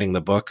aid of writing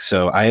the book.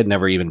 So I had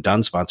never even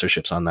done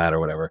sponsorships on that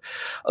or whatever.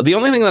 The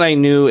only thing that I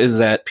knew is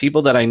that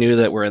people that I knew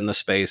that were in the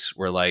space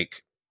were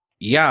like,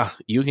 yeah,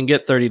 you can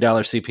get $30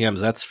 CPMs.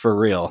 That's for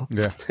real.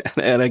 Yeah.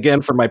 And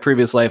again, from my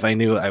previous life, I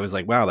was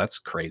like, wow, that's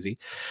crazy.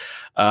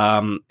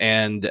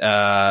 And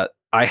I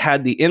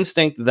had the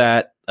instinct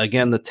that,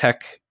 again, the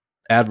tech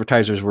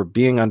advertisers were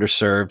being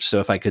underserved. So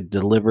if I could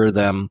deliver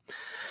them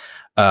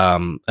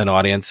an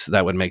audience,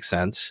 that would make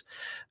sense.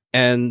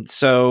 And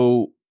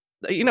so,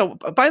 you know,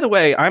 by the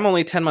way, I'm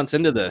only 10 months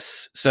into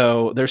this,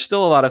 so there's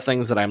still a lot of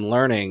things that I'm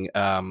learning.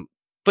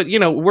 But, you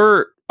know,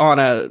 we're on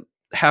a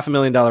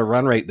 $500,000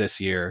 run rate this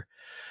year.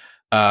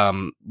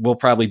 We'll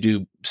probably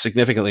do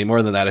significantly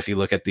more than that if you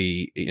look at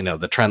the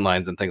trend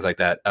lines and things like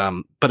that.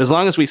 But as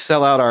long as we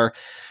sell out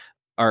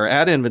our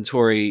ad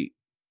inventory,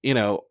 you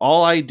know,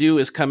 all I do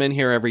is come in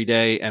here every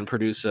day and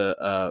produce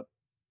a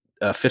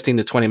 15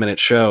 to 20 minute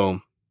show,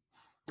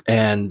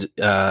 and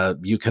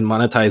you can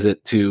monetize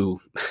it to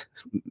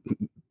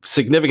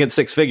significant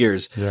 6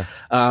 figures. Yeah.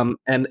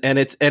 And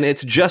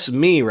it's just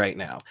me right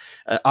now.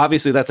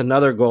 Obviously that's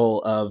another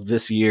goal of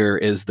this year,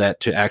 is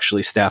that to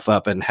actually staff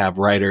up and have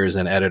writers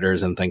and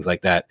editors and things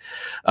like that.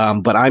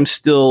 But I'm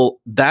still,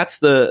 that's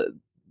the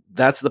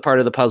part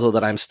of the puzzle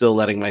that I'm still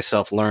letting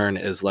myself learn,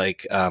 is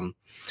like,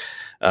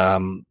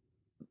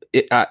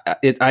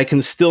 I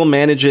can still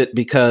manage it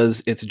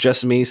because it's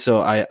just me.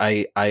 So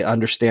I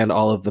understand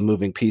all of the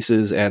moving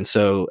pieces. And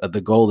so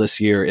the goal this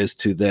year is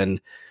to then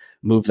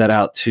move that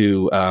out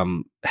to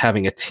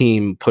having a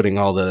team putting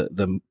all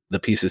the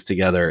pieces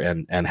together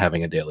and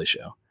having a daily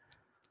show.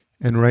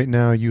 And right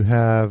now I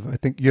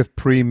think you have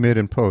pre, mid,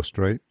 and post,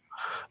 right?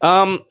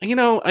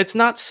 It's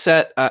not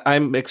set.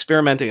 I'm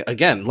experimenting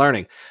again,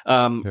 learning.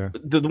 Yeah.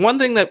 The one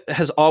thing that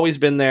has always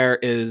been there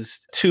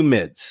is two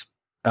mids.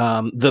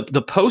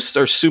 The posts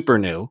are super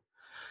new.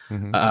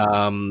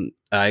 Hmm.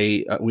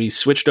 I we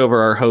switched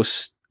over our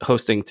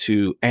hosting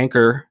to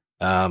Anchor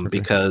Okay.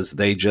 because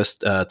they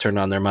just turned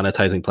on their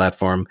monetizing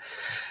platform.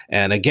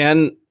 And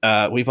again,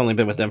 we've only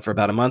been with them for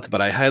about a month,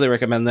 but I highly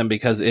recommend them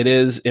because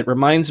it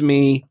reminds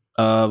me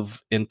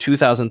of in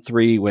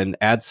 2003 when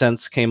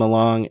AdSense came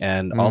along,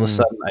 and all of a Mm.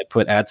 sudden I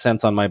put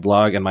AdSense on my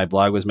blog, and my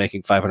blog was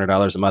making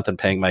 $500 a month and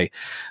paying my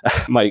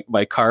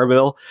my car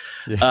bill.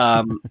 Yeah.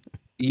 Um,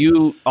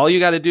 you all you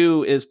got to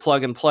do is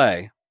plug and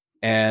play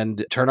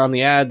and turn on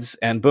the ads,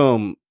 and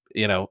boom.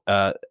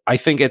 I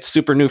think it's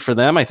super new for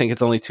them. I think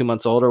it's only 2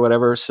 months old or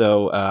whatever.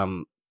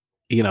 So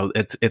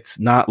it's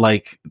not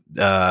like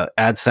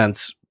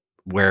AdSense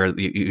where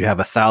you have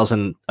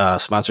 1,000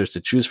 sponsors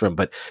to choose from,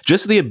 but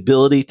just the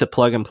ability to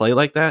plug and play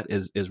like that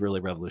is really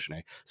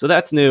revolutionary. So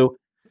that's new.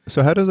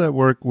 So how does that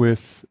work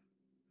with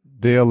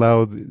they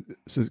allow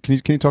so can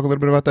you talk a little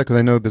bit about that, because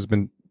I know there's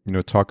been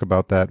talk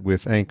about that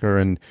with Anchor,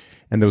 and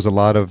there was a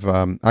lot of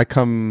I've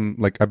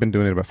been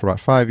doing it for about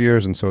 5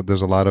 years, and so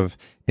there's a lot of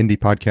indie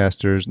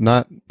podcasters,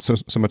 not so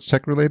much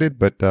tech related,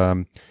 but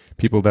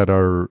people that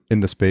are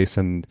in the space,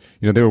 and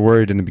they were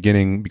worried in the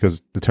beginning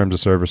because the terms of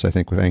service I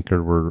think with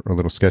Anchor were a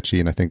little sketchy,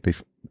 and I think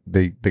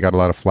they got a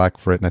lot of flack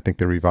for it, and I think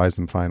they revised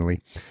them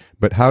finally.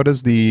 But how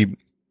does the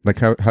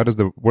how does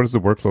the what does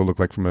the workflow look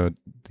like from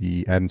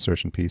the ad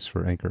insertion piece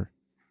for Anchor?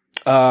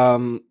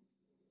 Um,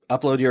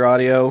 Upload your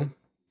audio,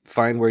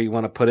 find where you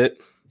want to put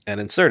it, and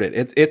insert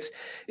it. It's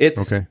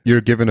Okay. You're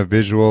given a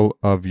visual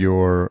of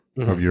your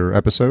Mhm.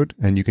 episode,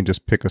 and you can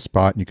just pick a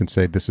spot and you can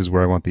say this is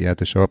where I want the ad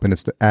to show up, and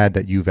it's the ad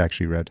that you've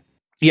actually read.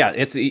 Yeah,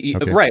 it's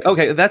Okay. right.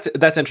 Okay, that's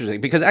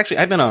interesting because actually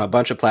I've been on a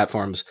bunch of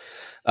platforms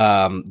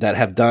that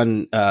have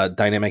done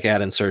dynamic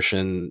ad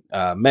insertion,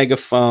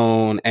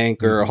 Megaphone,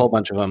 Anchor, a whole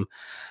bunch of them.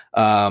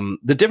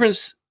 The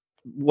difference,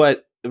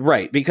 what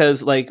right?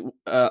 Because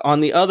on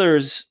the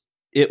others,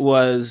 it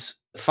was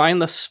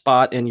find the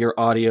spot in your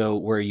audio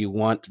where you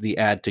want the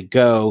ad to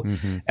go,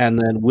 Mm-hmm. and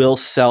then we'll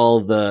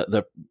sell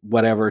the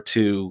whatever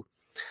to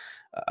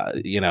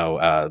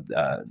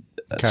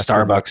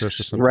Casper mattress or Starbucks.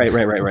 something.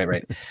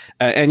 Right.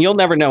 And you'll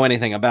never know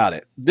anything about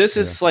it. This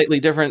is Yeah. slightly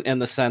different in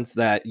the sense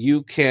that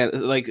you can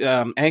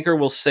Anchor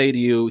will say to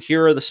you,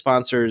 here are the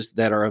sponsors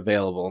that are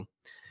available.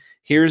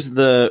 Here's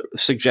the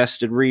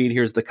suggested read.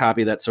 Here's the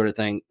copy, that sort of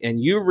thing. And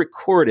you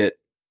record it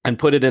and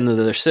put it into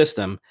their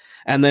system.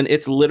 And then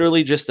it's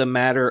literally just a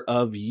matter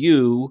of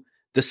you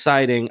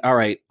deciding, all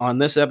right, on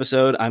this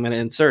episode, I'm going to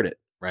insert it.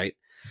 Right.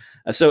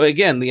 So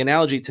again, the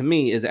analogy to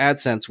me is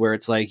AdSense, where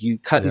it's like you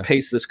cut and Yeah.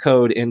 paste this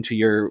code into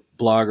your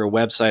blog or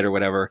website or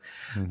whatever.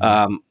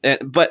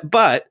 Mm-hmm.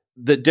 But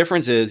the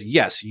difference is,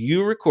 yes,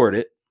 you record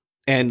it,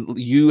 and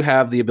you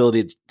have the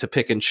ability to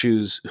pick and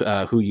choose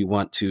who you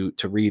want to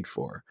read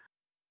for.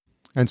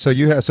 And so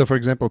you have, so for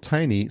example,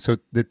 Tiny. So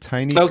did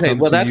Tiny Okay, come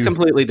well, to that's you?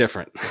 completely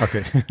different.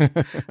 Okay.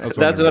 That's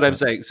what I'm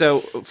saying.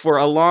 So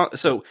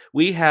so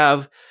we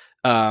have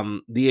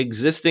the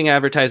existing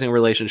advertising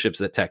relationships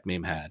that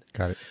TechMeme had.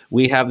 Got it.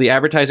 We have the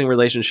advertising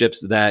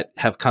relationships that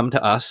have come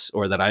to us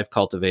or that I've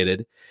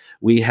cultivated.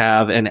 We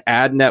have an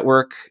ad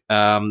network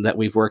that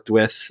we've worked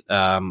with,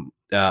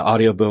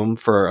 Audio Boom,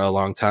 for a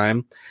long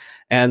time.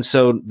 And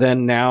so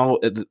then now,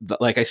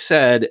 like I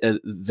said,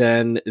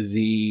 then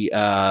the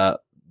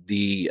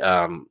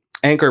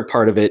Anchor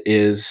part of it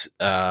is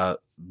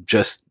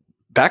just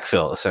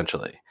backfill,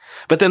 essentially.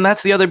 But then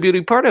that's the other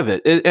beauty part of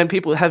it. And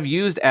people have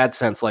used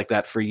AdSense like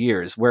that for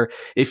years, where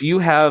if you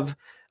have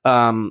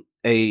a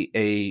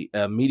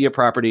media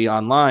property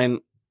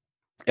online,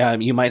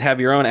 you might have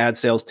your own ad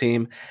sales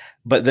team,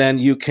 but then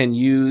you can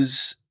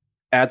use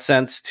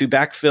AdSense to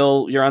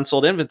backfill your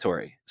unsold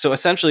inventory. So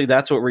essentially,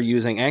 that's what we're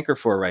using Anchor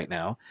for right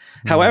now.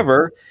 Mm-hmm.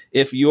 However,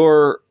 if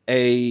you're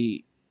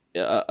a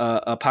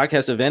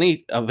podcast of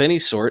any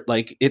sort,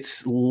 like,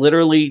 it's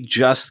literally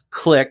just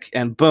click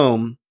and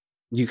boom,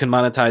 you can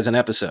monetize an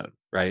episode,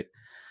 right?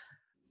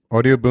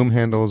 Audio Boom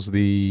handles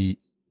the.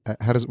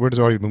 Where does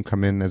Audio Boom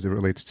come in as it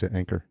relates to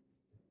Anchor?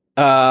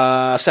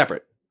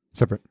 Separate.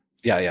 Separate.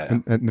 Yeah.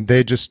 And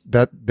they're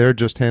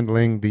just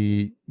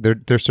handling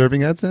they're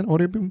serving ads then,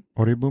 Audio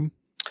Boom.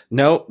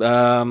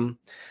 No.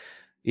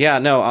 Yeah,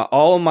 no,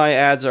 all of my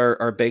ads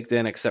are baked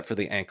in except for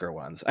the Anchor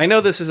ones. I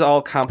know this is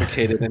all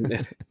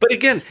complicated, but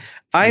again,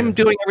 I'm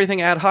doing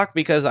everything ad hoc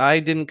because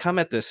I didn't come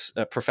at this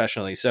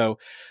professionally. So,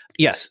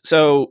 yes,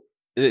 so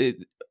the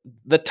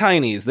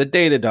Tinies, the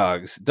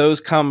Datadogs, those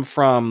come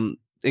from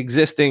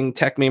existing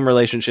TechMeme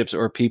relationships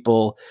or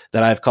people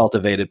that I've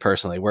cultivated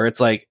personally, where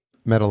it's like,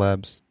 Meta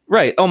Labs.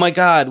 Right. Oh my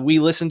God, we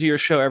listen to your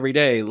show every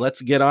day.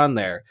 Let's get on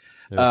there.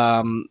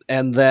 Yeah.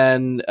 And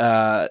then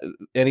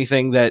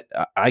anything that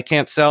I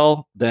can't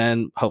sell,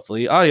 then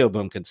hopefully Audio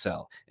Boom can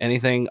sell.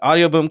 Anything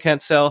Audio Boom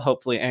can't sell,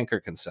 hopefully Anchor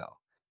can sell.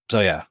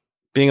 So yeah,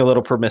 being a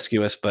little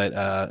promiscuous, but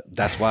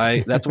that's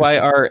why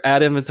our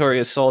ad inventory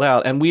is sold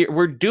out. And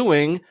we're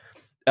doing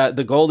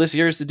the goal this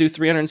year is to do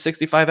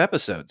 365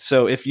 episodes.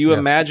 So if you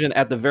imagine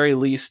at the very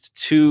least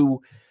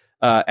 2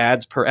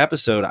 ads per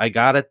episode, I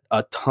got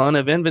a ton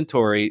of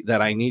inventory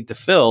that I need to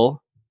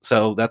fill.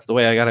 So that's the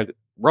way I got to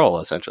roll,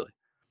 essentially.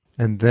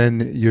 And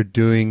then you're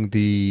doing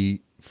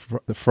the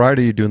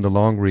Friday, you're doing the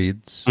long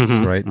reads,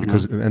 right?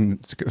 Because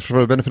and for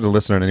the benefit of the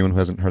listener and anyone who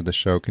hasn't heard the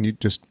show, can you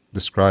just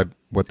describe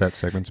what that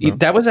segment's about?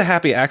 That was a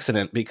happy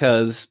accident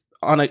because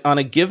on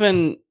a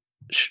given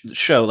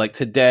show like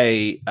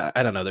today,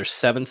 I don't know, there's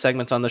 7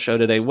 segments on the show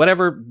today.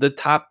 Whatever the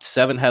top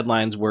 7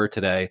 headlines were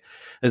today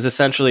is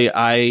essentially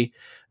I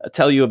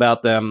tell you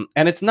about them.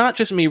 And it's not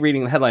just me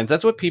reading the headlines.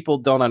 That's what people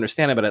don't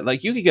understand about it.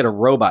 Like, you could get a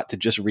robot to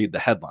just read the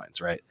headlines,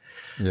 right?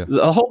 Yeah.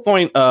 The whole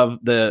point of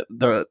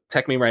the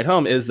Tech Meme Ride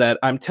Home is that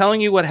I'm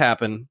telling you what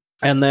happened,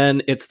 and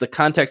then it's the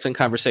context and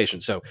conversation.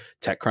 So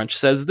TechCrunch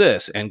says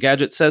this, and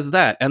Gadget says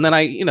that, and then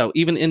I,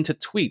 even into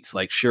tweets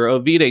like Shiro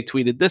Ovide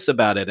tweeted this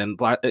about it. And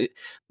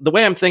the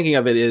way I'm thinking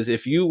of it is,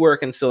 if you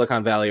work in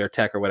Silicon Valley or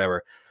tech or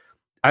whatever,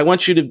 I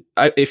want you to,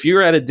 if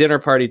you're at a dinner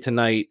party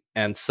tonight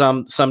and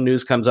some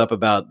news comes up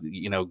about,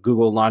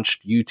 Google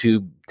launched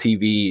YouTube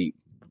TV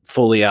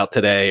fully out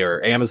today,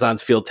 or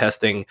Amazon's field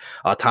testing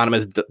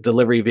autonomous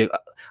delivery vehicle,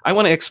 I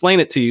want to explain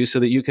it to you so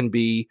that you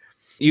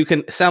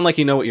can sound like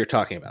you know what you're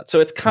talking about.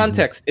 So it's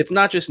context. It's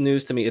not just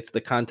news to me. It's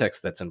the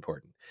context that's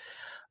important.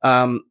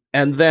 And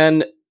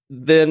then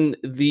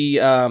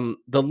the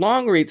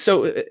long read.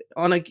 So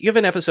on a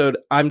given episode,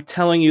 I'm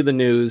telling you the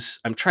news.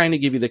 I'm trying to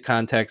give you the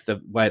context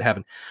of why it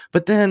happened.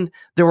 But then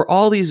there were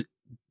all these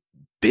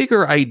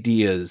bigger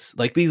ideas,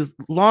 like these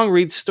long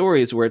read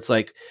stories where it's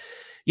like,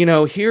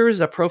 here's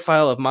a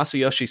profile of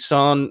Masayoshi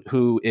Son,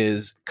 who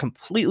is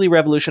completely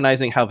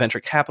revolutionizing how venture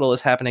capital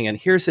is happening, and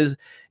here's his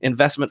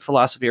investment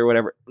philosophy or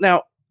whatever.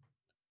 Now,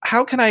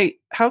 how can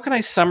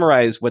I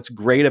summarize what's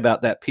great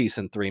about that piece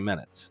in 3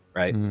 minutes,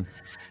 right?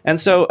 And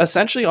so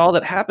essentially all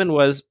that happened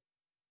was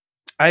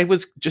I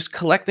was just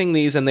collecting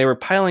these, and they were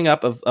piling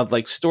up of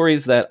like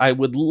stories that I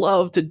would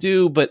love to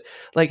do, but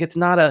like, it's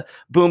not a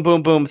boom,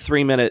 boom, boom,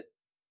 3-minute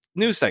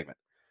news segment.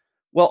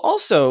 Well,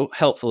 also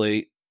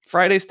helpfully,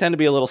 Fridays tend to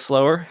be a little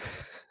slower.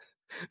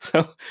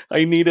 So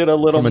I needed a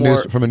little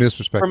more from a news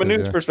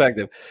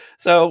perspective.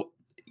 So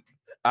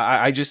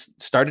I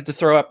just started to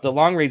throw up the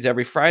long reads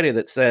every Friday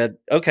that said,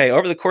 okay,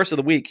 over the course of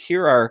the week,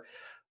 here are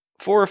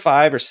 4 or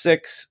 5 or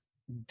 6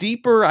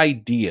 deeper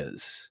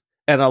ideas.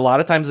 And a lot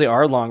of times they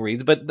are long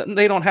reads, but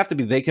they don't have to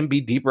be. They can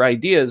be deeper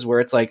ideas where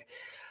it's like,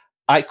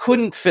 I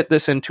couldn't fit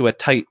this into a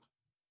tight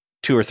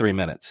 2 or 3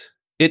 minutes.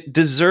 It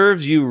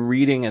deserves you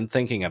reading and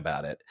thinking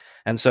about it.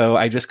 And so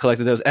I just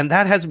collected those. And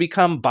that has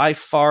become by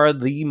far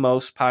the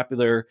most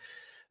popular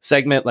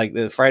segment. Like,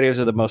 the Fridays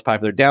are the most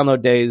popular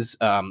download days.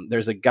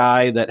 There's a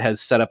guy that has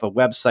set up a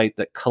website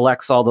that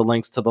collects all the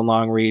links to the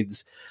long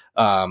reads.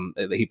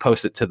 He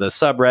posts it to the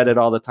subreddit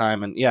all the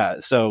time. And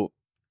yeah, so,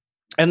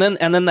 and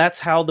then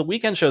that's how the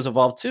weekend shows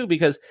evolved too,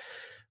 because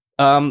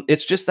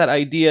it's just that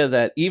idea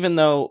that even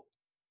though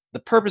the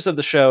purpose of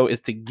the show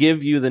is to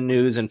give you the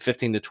news in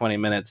 15 to 20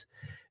 minutes,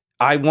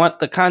 I want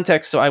the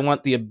context, so I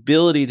want the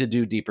ability to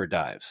do deeper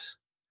dives.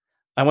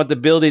 I want the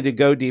ability to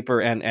go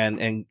deeper and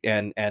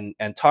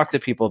talk to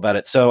people about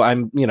it. So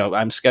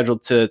I'm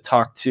scheduled to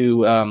talk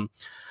to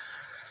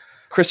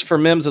Christopher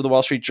Mims of the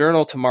Wall Street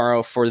Journal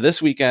tomorrow for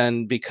this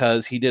weekend,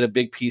 because he did a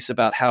big piece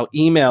about how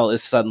email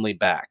is suddenly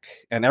back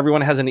and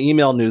everyone has an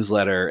email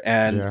newsletter.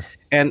 And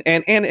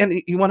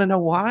you want to know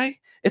why?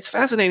 It's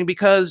fascinating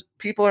because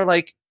people are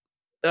like,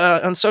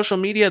 on social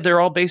media, they're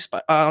all based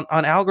on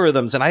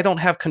algorithms, and I don't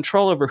have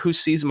control over who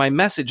sees my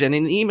message. And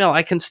in email,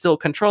 I can still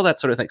control that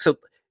sort of thing. So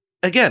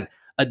again,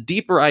 a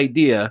deeper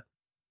idea.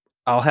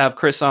 I'll have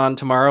Chris on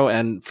tomorrow,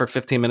 and for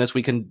 15 minutes,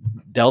 we can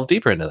delve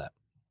deeper into that.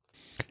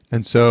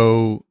 And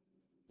so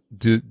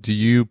do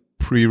you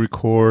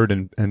pre-record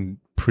and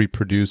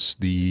pre-produce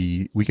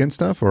the weekend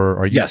stuff, or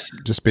are you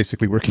just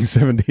basically working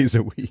 7 days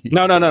a week?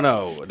 No.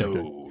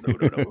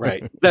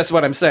 Right. That's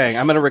what I'm saying.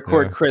 I'm going to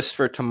record Chris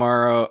for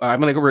tomorrow. I'm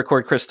going to go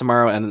record Chris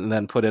tomorrow and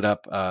then put it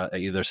up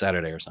either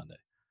Saturday or Sunday.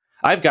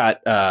 I've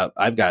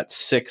got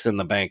 6 in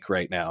the bank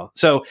right now.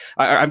 So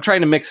I'm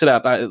trying to mix it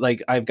up.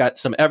 I've got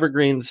some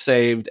evergreens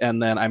saved,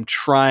 and then I'm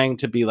trying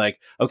to be like,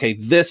 okay,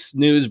 this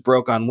news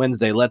broke on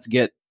Wednesday. Let's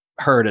get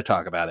her to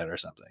talk about it or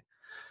something.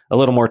 A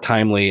little more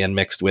timely and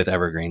mixed with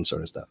evergreen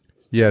sort of stuff.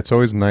 Yeah, it's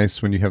always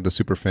nice when you have the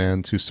super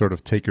fans who sort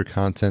of take your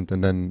content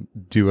and then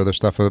do other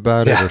stuff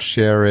about it or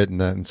share it,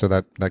 and so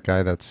that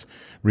guy that's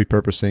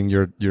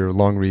repurposing your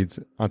long reads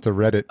onto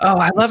Reddit. Oh,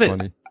 I love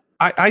it.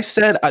 I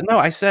said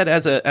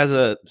as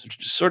a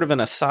sort of an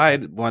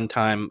aside one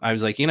time, I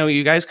was like,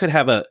 you guys could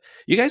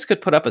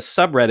put up a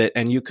subreddit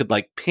and you could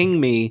like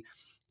ping me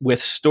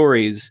with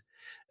stories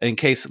in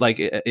case like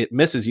it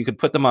misses. You could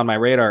put them on my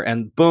radar,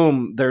 and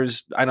boom,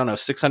 there's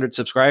 600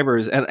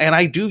 subscribers, and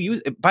I do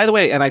use it, by the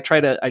way, and I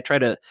try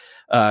to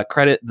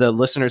credit the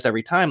listeners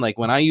every time. Like,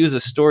 when I use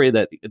a story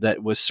that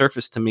was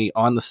surfaced to me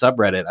on the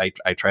subreddit,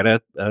 I try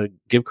to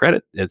give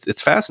credit.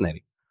 It's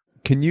fascinating.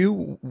 Can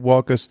you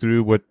walk us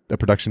through what a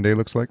production day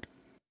looks like?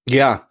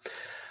 Yeah.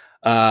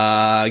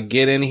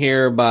 Get in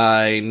here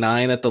by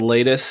 9 at the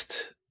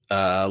latest.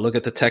 Look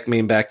at the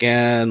TechMeme back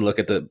end. Look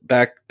at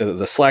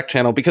the Slack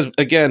channel, because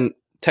again,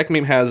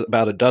 TechMeme has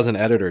about a dozen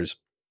editors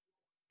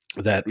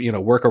that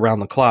work around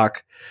the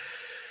clock.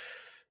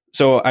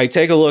 So I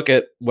take a look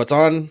at what's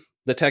on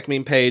the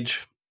TechMeme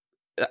page.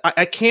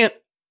 I can't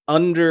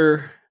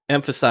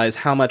underemphasize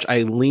how much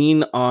I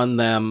lean on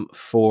them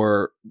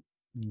for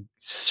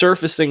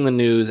surfacing the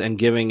news and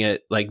giving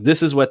it like,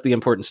 this is what the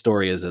important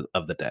story is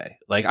of the day.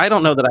 Like, I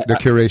don't know that the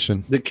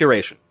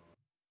curation.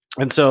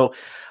 And so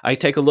I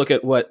take a look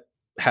at what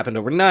happened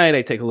overnight.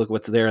 I take a look at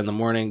what's there in the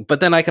morning, but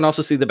then I can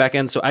also see the back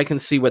end. So I can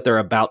see what they're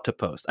about to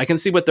post. I can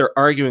see what they're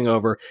arguing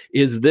over.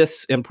 Is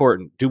this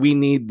important? Do we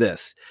need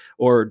this?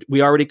 Or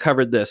we already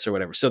covered this or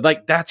whatever. So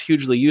like, that's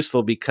hugely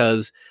useful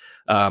because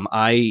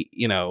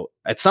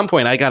at some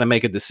point I got to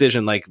make a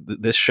decision, like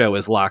this show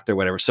is locked or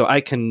whatever. So I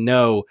can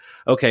know,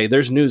 okay,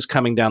 there's news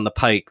coming down the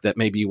pike that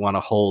maybe you want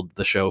to hold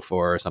the show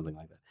for or something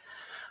like that.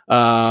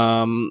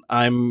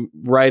 I'm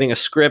writing a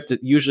script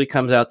that usually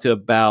comes out to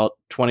about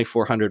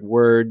 2,400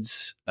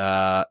 words.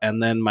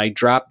 And then my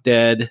drop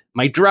dead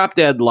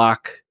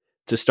lock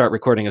to start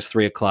recording is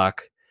 3:00.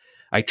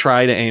 I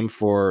try to aim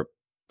for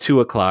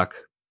 2:00.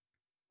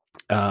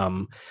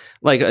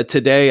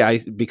 Today,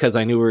 because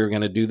I knew we were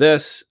going to do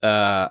this,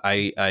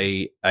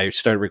 I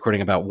started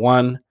recording about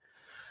 1,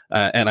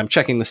 and I'm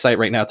checking the site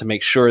right now to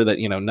make sure that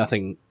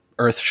nothing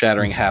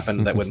earth-shattering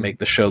happened that would make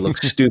the show look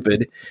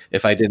stupid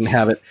if I didn't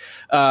have it.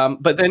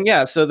 But then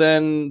so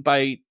then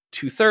by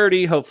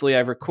 2:30, hopefully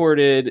I've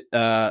recorded.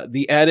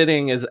 The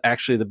editing is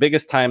actually the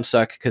biggest time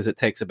suck because it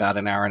takes about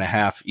an hour and a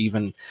half,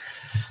 even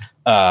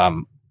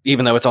though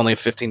it's only a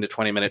 15 to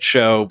 20 minute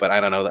show. But I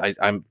don't know.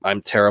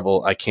 I'm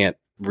terrible. I can't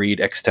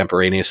read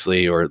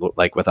extemporaneously or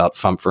like without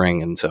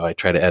fumfering, and so I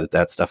try to edit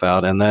that stuff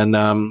out. And then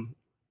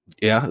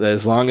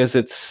as long as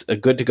it's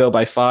good to go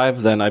by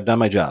 5, then I've done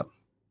my job.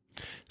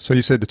 So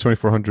you said the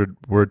 2,400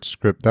 word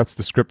script, that's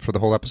the script for the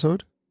whole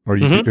episode, or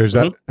is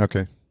that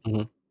okay?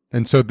 Mm-hmm.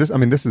 And so this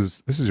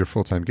is your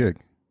full-time gig.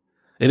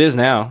 It is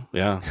now,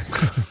 yeah.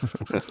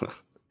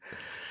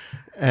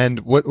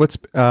 And what's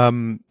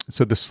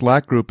so the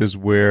Slack group is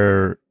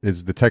the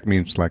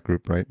TechMeme Slack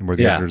group, right? And where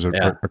the editors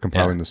are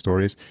compiling the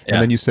stories. Yeah.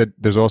 And then you said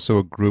there's also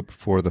a group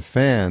for the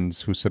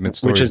fans who submit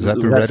stories. Which is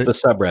that through Reddit?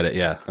 That's the subreddit,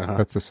 yeah. Uh-huh.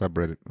 That's the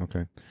subreddit.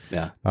 Okay.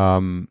 Yeah.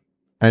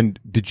 And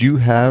did you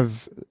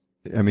have?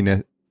 I mean,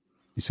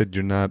 you said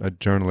you're not a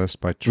journalist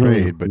by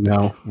trade, but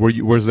no.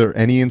 Was there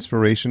any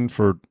inspiration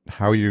for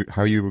how you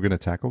were going to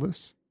tackle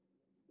this?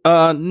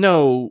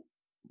 No,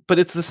 but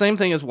it's the same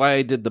thing as why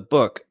I did the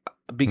book.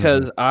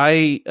 Because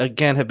I,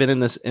 again, have been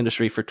in this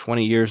industry for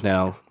 20 years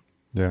now.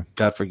 Yeah.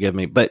 God forgive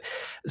me. But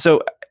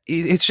so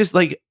it's just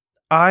like,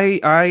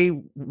 I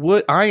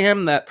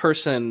am that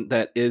person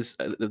that is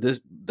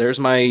there's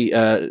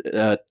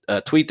my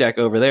tweet deck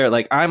over there.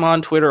 Like, I'm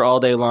on Twitter all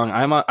day long.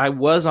 I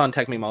was on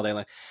TechMeme all day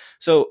long.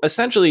 So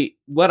essentially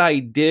what I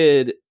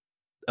did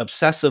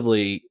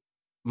obsessively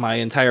my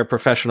entire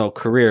professional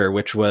career,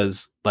 which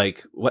was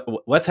like,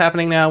 what's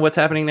happening now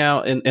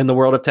in the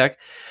world of tech.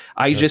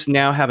 I just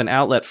now have an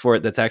outlet for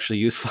it that's actually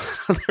useful to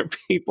other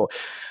people.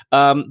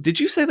 Did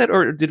you say that,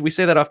 or did we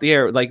say that off the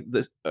air? Like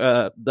this,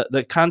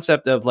 the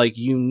concept of like,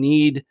 you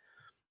need,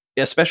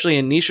 especially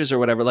in niches or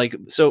whatever. Like,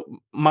 so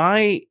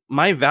my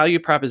value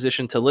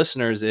proposition to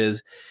listeners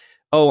is,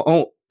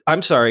 oh,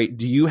 I'm sorry,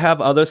 do you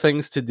have other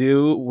things to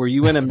do? Were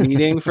you in a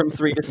meeting from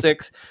 3 to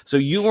 6? So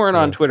you weren't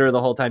on Twitter the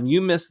whole time. You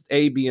missed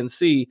A, B, and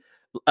C.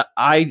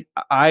 I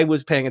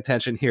was paying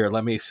attention here.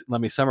 Let me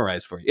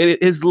summarize for you.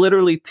 It is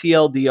literally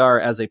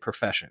TLDR as a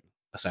profession,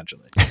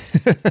 essentially.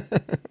 Yeah,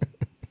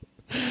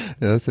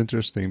 that's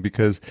interesting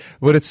because,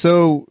 but it's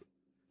so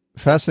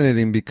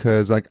fascinating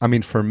because, like, I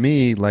mean, for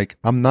me, like,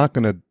 I'm not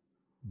gonna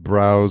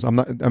browse. I'm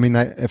not. I mean,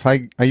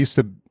 I used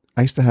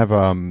to have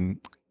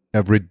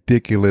a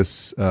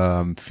ridiculous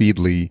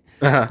Feedly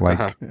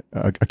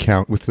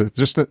account with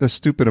just a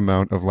stupid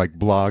amount of like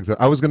blogs that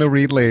I was going to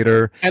read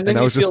later. And then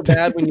you feel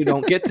bad when you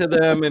don't get to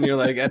them, and you're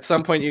like, at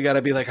some point you got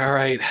to be like, all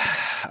right,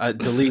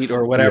 delete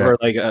or whatever,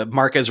 like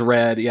mark as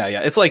read. Yeah.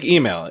 It's like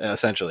email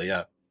essentially.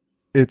 Yeah.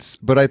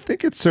 But I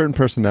think it's certain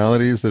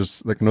personalities.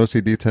 There's like an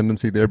OCD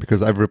tendency there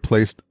because I've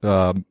replaced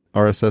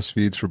RSS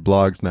feeds for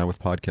blogs now with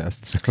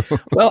podcasts.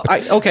 Well,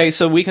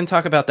 so we can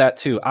talk about that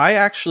too. I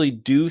actually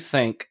do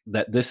think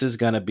that this is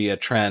going to be a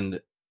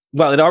trend.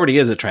 Well, it already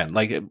is a trend.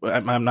 Like,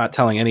 I'm not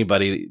telling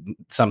anybody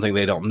something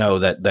they don't know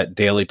that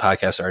daily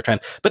podcasts are a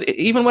trend. But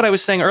even what I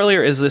was saying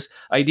earlier is this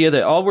idea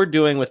that all we're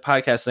doing with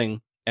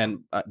podcasting, and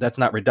that's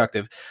not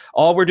reductive,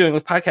 all we're doing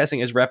with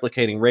podcasting is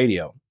replicating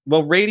radio.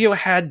 Well, radio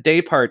had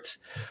day parts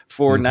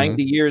for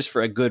 90 years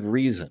for a good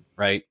reason,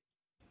 right?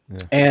 Yeah.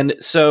 And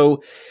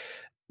so,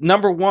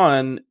 number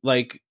one,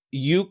 like,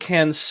 you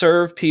can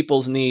serve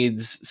people's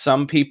needs.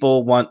 Some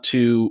people want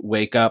to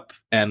wake up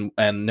and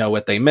know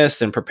what they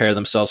missed and prepare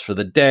themselves for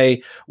the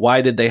day.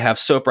 Why did they have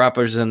soap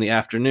operas in the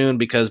afternoon?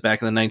 Because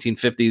back in the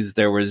 1950s,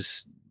 there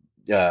was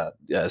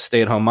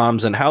stay-at-home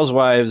moms and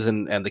housewives,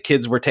 and the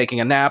kids were taking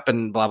a nap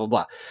and blah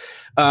blah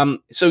blah.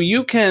 So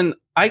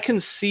I can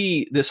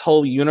see this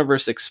whole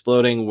universe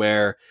exploding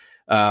where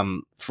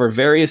for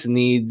various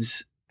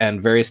needs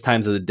and various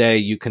times of the day,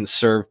 you can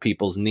serve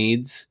people's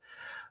needs.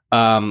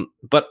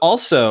 But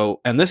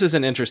also, and this is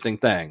an interesting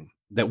thing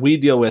that we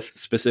deal with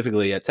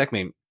specifically at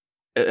TechMeme,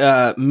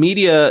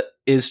 media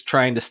is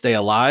trying to stay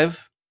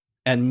alive,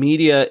 and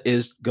media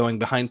is going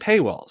behind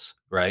paywalls,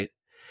 right?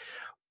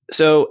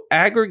 So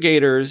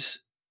aggregators,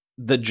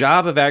 the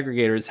job of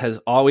aggregators has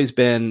always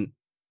been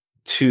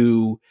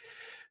to,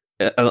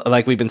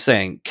 like we've been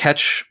saying,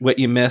 catch what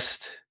you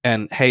missed.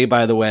 And hey,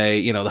 by the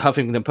way, the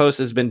Huffington Post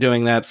has been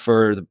doing that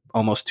for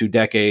almost 2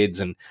 decades.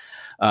 And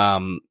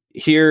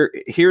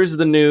here's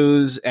the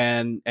news,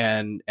 and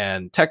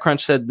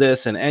TechCrunch said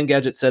this, and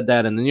Engadget said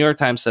that, and the New York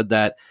Times said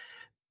that.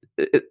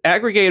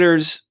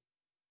 Aggregators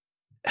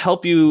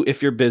help you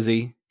if you're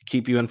busy,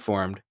 keep you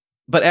informed.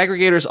 But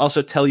aggregators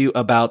also tell you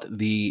about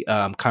the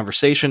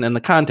conversation and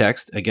the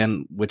context,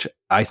 again, which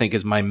I think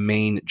is my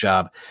main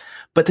job.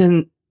 But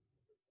then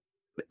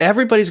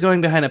everybody's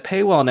going behind a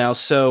paywall now.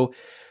 So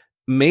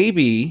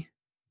maybe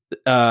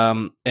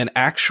an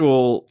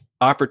actual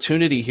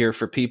opportunity here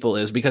for people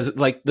is because,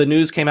 like, the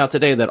news came out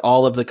today that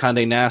all of the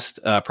Condé Nast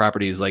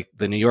properties, like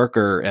the New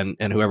Yorker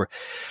and whoever,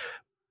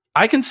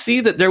 I can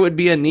see that there would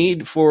be a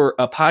need for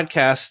a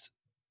podcast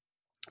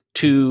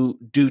to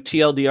do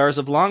TLDRs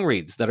of long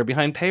reads that are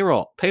behind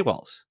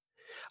paywalls.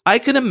 I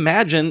can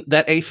imagine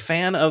that a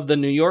fan of the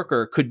New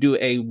Yorker could do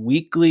a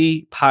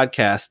weekly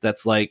podcast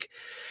that's like,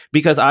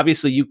 because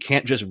obviously you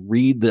can't just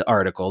read the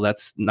article.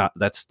 That's not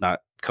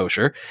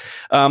kosher.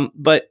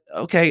 But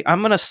okay,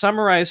 I'm going to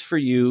summarize for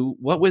you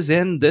what was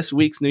in this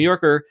week's New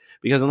Yorker,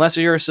 because unless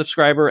you're a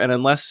subscriber and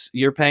unless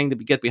you're paying to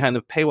get behind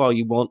the paywall,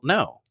 you won't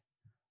know.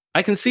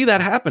 I can see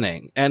that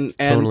happening. And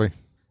Totally.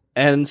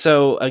 And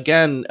so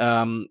again,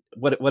 I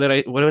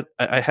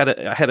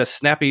had a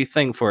snappy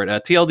thing for it.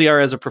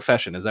 TLDR as a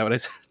profession. Is that what I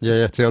said?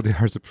 Yeah,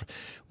 TLDR is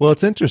well,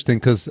 it's interesting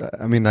because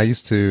I mean, I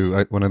used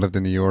to when I lived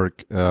in New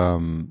York, I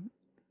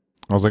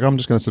was like, I'm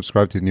just going to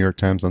subscribe to the New York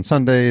Times on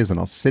Sundays, and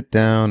I'll sit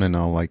down and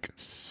I'll like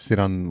sit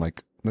on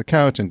like the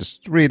couch and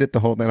just read it the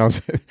whole thing.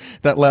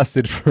 That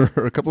lasted for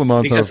a couple of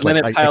months. Because then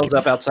like, it piles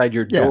up outside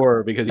your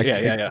door because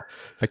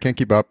I can't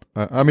keep up.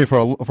 I mean, for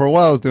a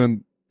while I was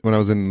doing, when I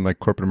was in like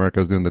corporate America,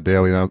 I was doing the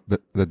daily,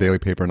 the daily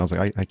paper, and I was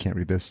like, I can't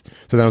read this.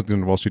 So then I was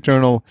doing the Wall Street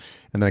Journal,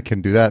 and then I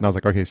couldn't do that, and I was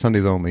like, okay,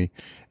 Sundays only.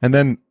 And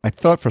then I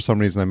thought for some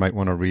reason I might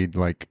want to read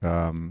like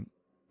The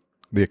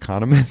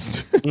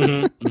Economist,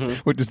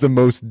 which is the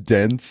most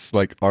dense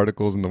like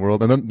articles in the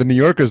world, and then the New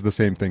Yorker is the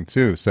same thing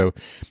too. So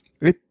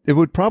it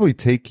would probably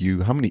take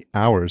you how many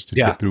hours to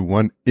get through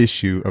one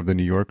issue of the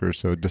New Yorker?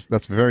 So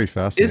that's very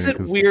fascinating. Is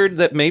it weird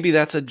that maybe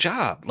that's a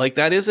job? Like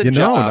that is a job?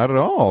 No, not at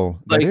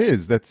all.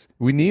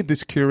 We need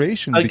this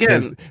curation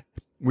because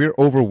we're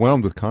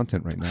overwhelmed with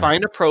content right now.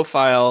 Find a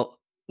profile.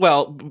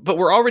 Well, but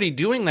we're already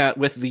doing that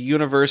with the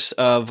universe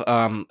of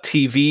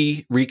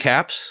TV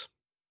recaps.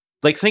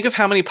 Like, think of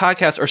how many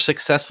podcasts are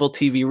successful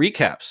TV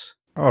recaps.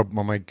 Oh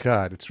my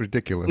God, it's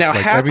ridiculous. Now,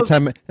 like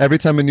every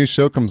time a new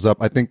show comes up,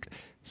 I think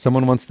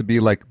someone wants to be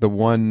like the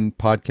one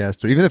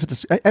podcaster, even if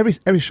it's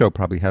every show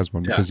probably has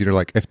one, because you're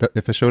like,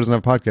 if a show doesn't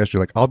have a podcast,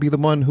 you're like, I'll be the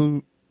one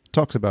who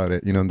talks about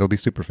it, and they'll be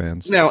super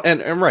fans. Now,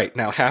 and right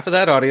now, half of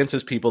that audience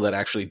is people that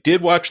actually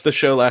did watch the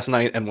show last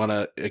night and want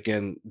to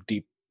again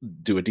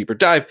do a deeper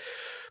dive.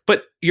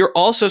 But you're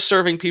also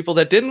serving people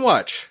that didn't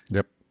watch.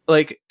 Yep.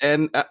 Like,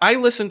 and I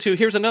listened to,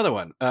 here's another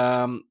one.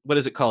 What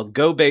is it called?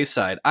 Go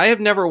Bayside.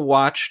 I've never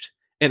watched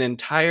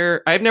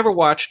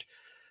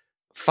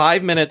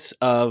 5 minutes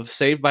of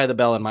Saved by the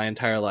Bell in my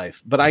entire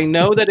life, but I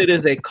know that it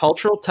is a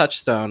cultural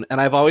touchstone,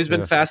 and I've always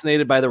been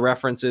fascinated by the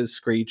references,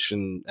 Screech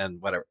and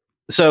whatever.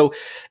 So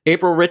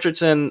April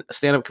Richardson,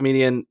 stand-up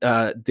comedian,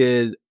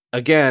 did,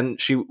 again,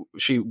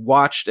 she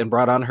watched and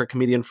brought on her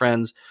comedian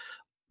friends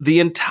the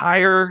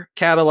entire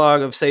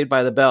catalog of Saved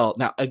by the Bell.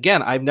 Now,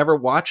 again, I've never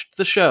watched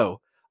the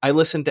show. I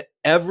listened to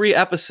every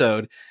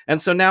episode, and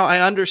so now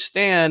I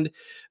understand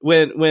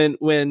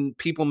when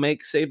people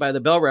make Saved by the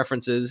Bell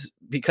references,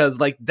 because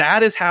like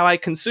that is how I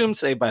consume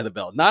Saved by the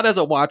Bell, not as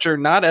a watcher,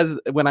 not as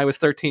when I was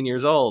 13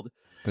 years old.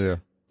 Yeah.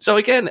 So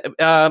again,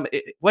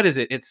 what is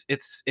it?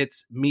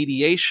 It's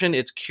mediation,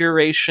 it's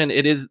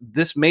curation.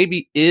 This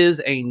maybe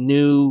is a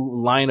new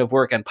line of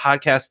work, and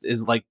podcast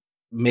is like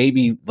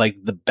maybe like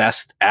the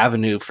best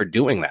avenue for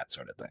doing that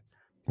sort of thing.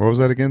 What was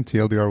that again?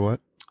 TLDR what?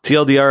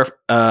 TLDR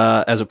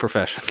as a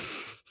profession.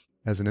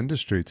 As an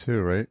industry too,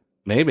 right?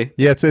 Maybe.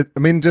 Yeah, I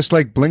mean, just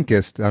like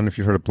Blinkist. I don't know if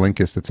you've heard of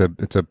Blinkist.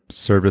 It's a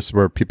service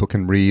where people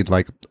can read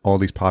like all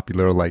these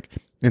popular like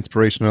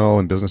inspirational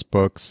and business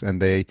books,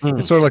 and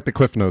it's sort of like the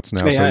Cliff Notes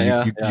now.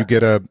 You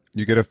get a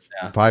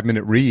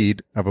 5-minute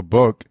read of a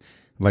book,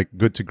 like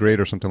Good to Great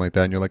or something like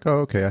that, and you're like, oh,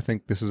 okay, I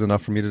think this is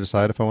enough for me to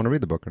decide if I want to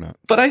read the book or not.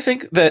 But I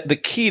think that the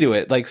key to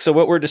it, like, so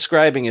what we're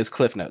describing is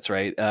Cliff Notes,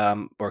 right?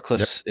 Or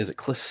Cliff's, is it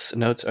Cliff's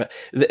Notes?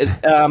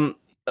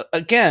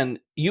 Again,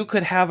 you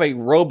could have a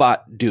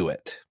robot do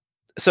it.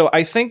 So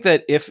I think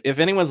that if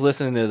anyone's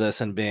listening to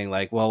this and being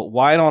like, well,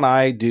 why don't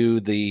I do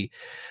the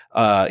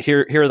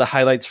here are the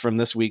highlights from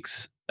this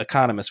week's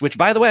Economist, which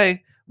by the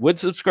way would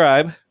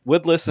subscribe,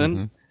 would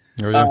listen,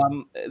 Oh, yeah.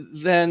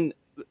 then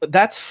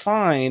that's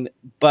fine.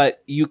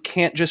 But you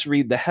can't just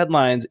read the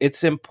headlines.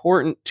 It's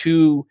important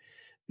to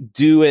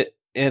do it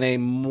in a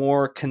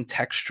more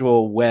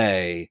contextual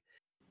way.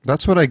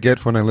 That's what I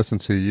get when I listen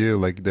to you.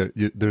 Like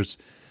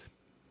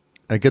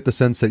I get the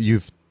sense that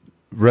you've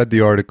read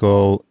the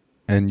article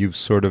and you've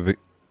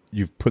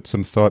put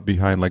some thought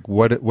behind like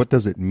what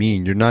does it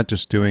mean? You're not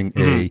just doing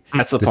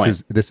That's the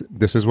point.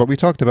 This is what we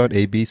talked about,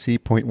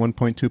 ABC point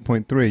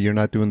 1.2.3. You're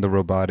not doing the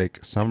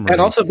robotic summary.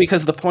 And also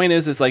because the point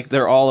is like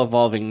they're all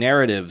evolving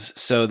narratives,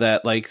 so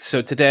that like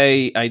so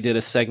today I did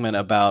a segment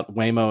about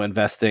Waymo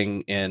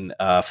investing in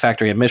a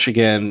factory in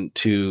Michigan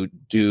to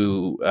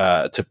do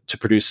to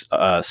produce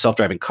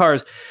self-driving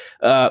cars.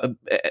 I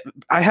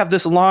have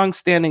this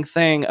long-standing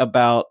thing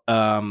about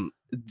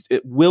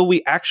will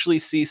we actually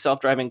see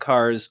self-driving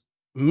cars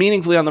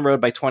meaningfully on the road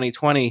by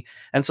 2020?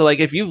 And so like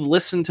if you've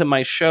listened to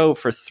my show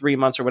for 3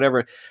 months or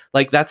whatever,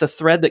 like that's a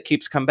thread that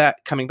keeps coming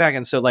back.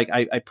 And so like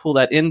I pull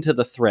that into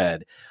the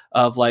thread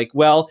of like,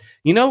 well,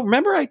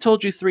 remember I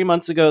told you 3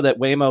 months ago that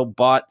Waymo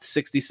bought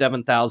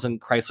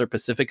 67,000 Chrysler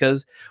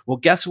Pacificas? Well,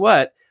 guess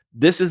what?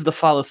 This is the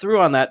follow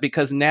through on that,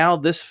 because now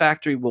this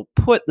factory will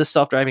put the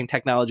self-driving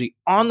technology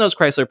on those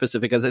Chrysler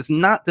Pacificas. It's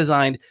not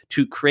designed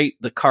to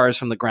create the cars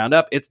from the ground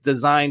up. It's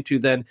designed to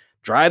then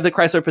drive the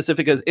Chrysler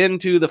Pacificas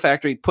into the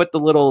factory, put the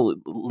little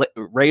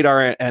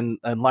radar and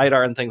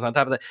LiDAR and things on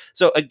top of that.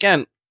 So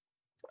again,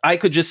 I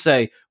could just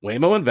say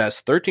Waymo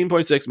invests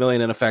 $13.6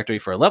 million in a factory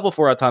for level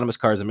 4 autonomous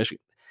cars in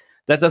Michigan.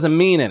 That doesn't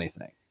mean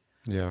anything.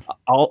 Yeah.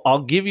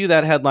 I'll give you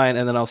that headline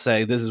and then I'll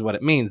say this is what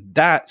it means.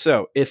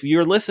 So if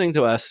you're listening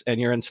to us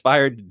and you're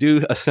inspired to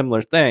do a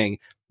similar thing,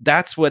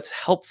 that's what's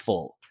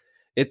helpful.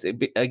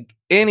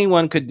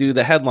 Anyone could do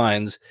the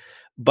headlines,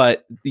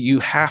 but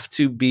you have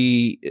to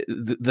be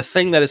the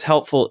thing that is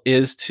helpful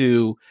is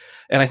to,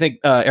 and I think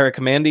Erica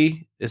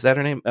Mandy, is that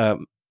her name?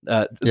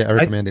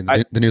 Erica Mandy,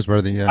 the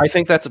newsworthy. Yeah, I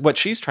think that's what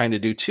she's trying to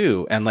do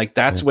too, and like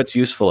that's what's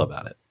useful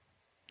about it.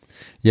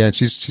 Yeah, and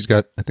she's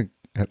got, I think,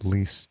 at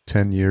least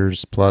 10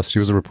 years plus. She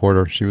was a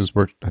reporter. I think she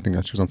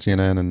was on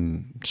CNN,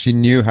 and she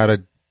knew how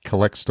to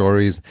collect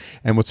stories.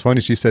 And what's funny,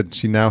 she said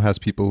she now has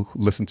people who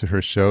listen to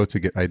her show to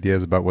get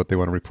ideas about what they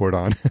want to report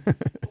on.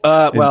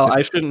 Well,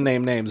 I shouldn't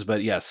name names,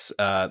 but yes,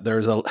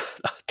 there's a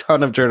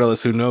ton of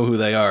journalists who know who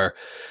they are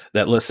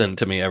that listen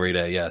to me every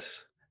day.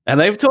 Yes. And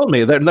they've told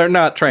me they're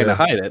not trying to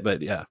hide it,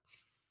 but yeah.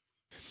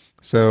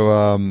 So,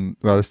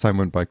 well, this time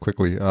went by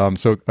quickly.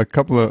 So a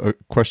couple of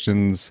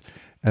questions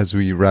as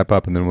we wrap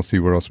up, and then we'll see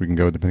where else we can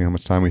go depending on how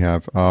much time we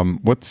have.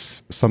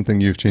 What's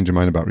something you've changed your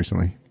mind about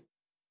recently?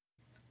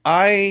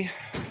 I,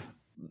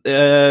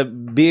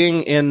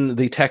 being in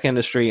the tech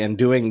industry and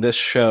doing this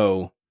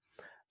show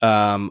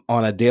on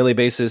a daily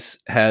basis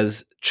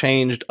has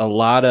changed a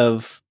lot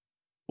of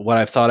what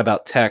I've thought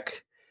about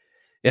tech,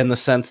 in the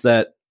sense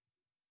that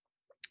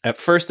at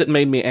first it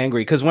made me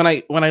angry because when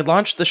I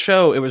launched the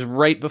show, it was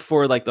right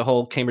before like the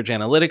whole Cambridge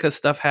Analytica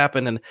stuff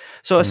happened. And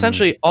so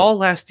essentially all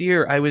last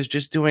year I was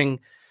just doing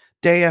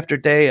day after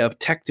day of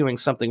tech doing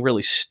something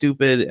really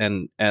stupid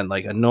and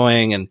like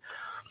annoying. And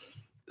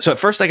so at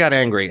first I got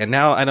angry, and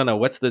now I don't know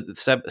what's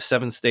the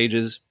 7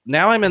 stages.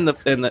 Now I'm in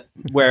the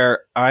where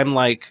I'm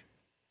like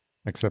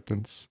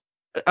acceptance.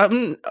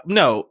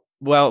 No,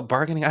 well,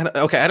 bargaining.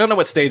 I don't know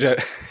what stage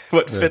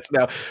fits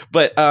now,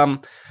 but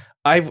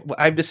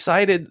I've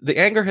decided the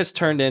anger has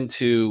turned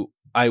into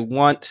I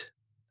want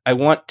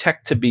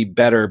tech to be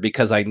better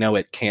because I know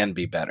it can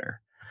be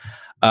better.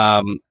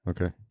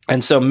 Okay.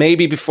 And so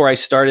maybe before I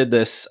started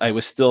this, I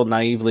was still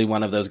naively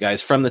one of those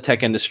guys from the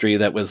tech industry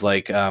that was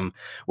like,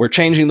 we're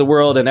changing the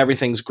world and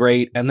everything's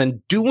great. And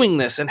then doing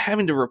this and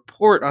having to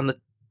report on the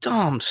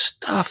dumb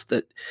stuff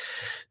that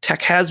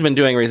tech has been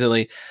doing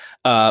recently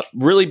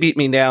really beat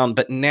me down.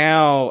 But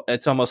now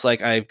it's almost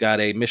like I've got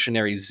a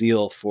missionary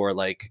zeal for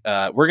like,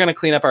 we're going to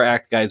clean up our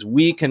act, guys.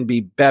 We can be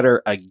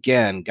better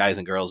again, guys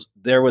and girls.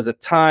 There was a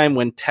time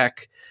when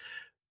tech,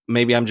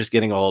 maybe I'm just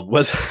getting old,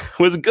 was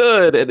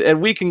good,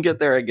 and we can get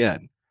there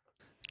again.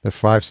 The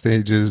 5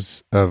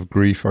 stages of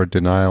grief are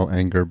denial,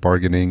 anger,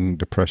 bargaining,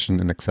 depression,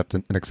 and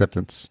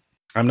acceptance.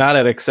 I'm not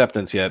at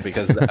acceptance yet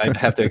because I'd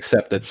have to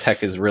accept that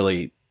tech is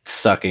really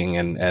sucking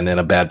and in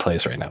a bad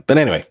place right now. But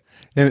anyway.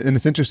 And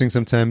it's interesting,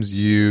 sometimes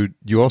you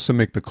also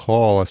make the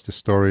call as to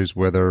stories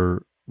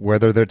whether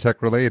they're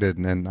tech related,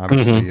 and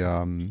obviously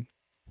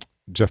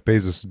Jeff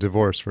Bezos'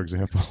 divorce, for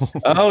example.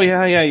 Oh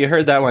yeah, you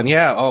heard that one.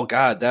 Yeah. Oh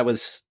God, that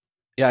was,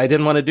 yeah, I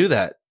didn't want to do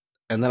that.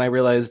 And then I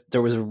realized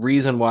there was a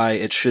reason why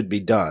it should be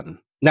done.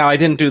 Now, I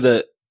didn't do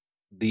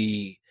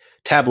the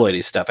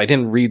tabloidy stuff. I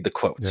didn't read the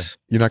quotes. Yeah.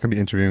 You're not going to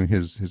be interviewing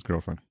his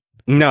girlfriend.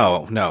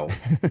 No.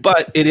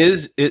 But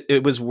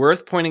it was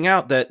worth pointing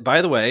out that,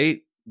 by the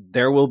way,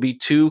 there will be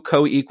 2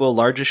 co-equal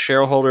largest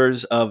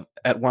shareholders of,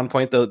 at one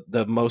point,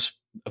 the most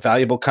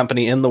valuable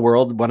company in the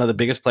world, one of the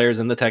biggest players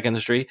in the tech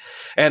industry,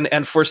 and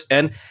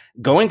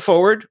going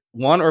forward,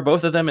 one or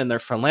both of them in their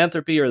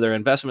philanthropy or their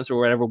investments or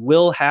whatever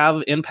will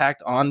have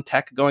impact on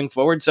tech going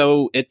forward.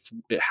 So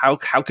how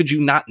could you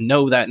not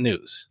know that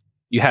news?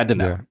 You had to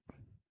know.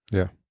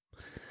 Yeah.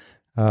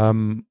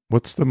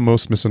 What's the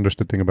most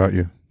misunderstood thing about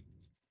you?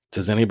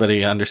 Does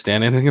anybody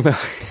understand anything about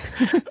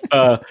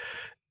it?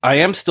 I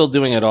am still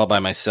doing it all by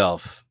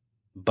myself,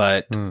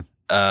 but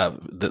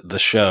the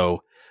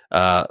show,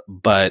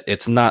 but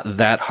it's not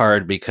that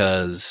hard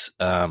because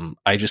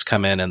I just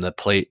come in and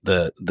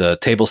the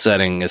table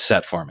setting is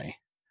set for me,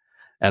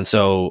 and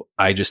so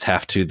I just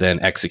have to then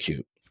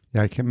execute.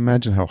 Yeah, I can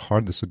imagine how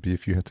hard this would be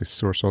if you had to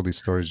source all these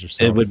stories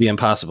yourself. It would be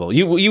impossible.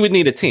 You would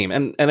need a team,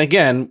 and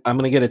again, I'm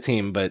going to get a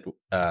team, but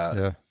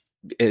yeah.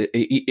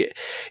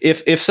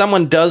 If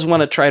someone does want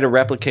to try to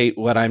replicate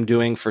what I'm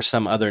doing for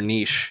some other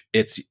niche,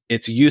 it's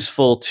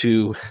useful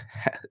to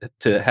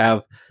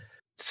have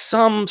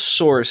some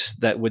source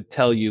that would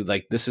tell you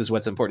like this is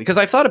what's important. Because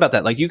I've thought about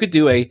that. Like you could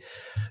do a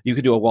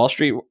Wall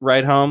Street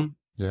ride home,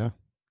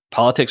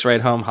 politics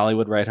ride home,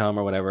 Hollywood ride home,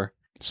 or whatever.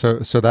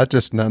 So that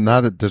just now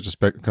that just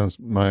becomes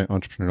my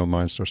entrepreneurial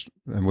mind source,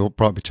 and we'll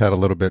probably chat a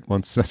little bit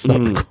once I stop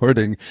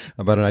recording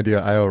about an idea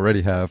I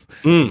already have.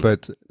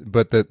 But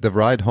the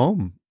ride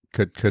home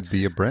could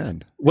be a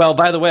brand. Well,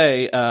 by the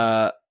way,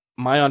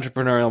 my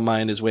entrepreneurial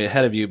mind is way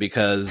ahead of you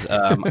because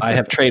I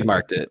have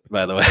trademarked it,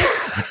 by the way.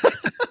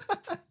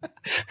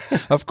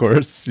 Of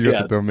course, you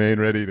have the domain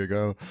ready to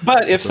go.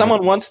 But if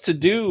someone wants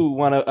to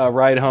want a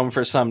ride home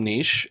for some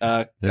niche,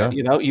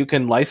 you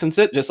can license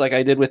it just like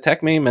I did with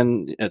TechMeme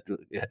and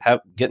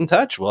get in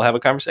touch. We'll have a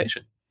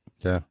conversation.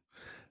 Yeah.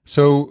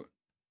 So,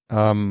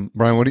 Brian,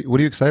 what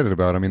are you excited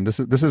about? I mean, this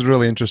is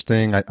really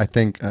interesting. I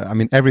think,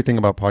 everything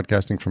about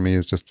podcasting for me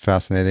is just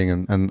fascinating.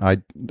 And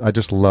I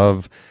just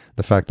love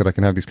the fact that I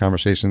can have these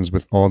conversations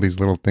with all these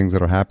little things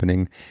that are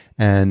happening.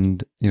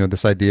 And,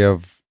 this idea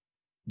of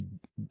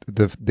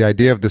the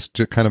idea of this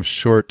kind of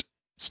short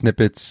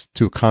snippets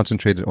to a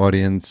concentrated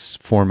audience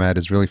format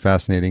is really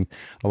fascinating.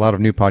 A lot of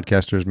new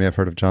podcasters may have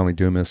heard of John Lee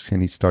Dumas,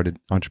 and he started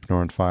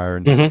Entrepreneur on Fire,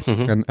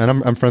 and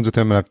I'm friends with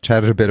him, and I've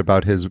chatted a bit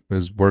about his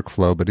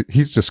workflow, but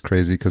he's just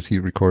crazy because he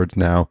records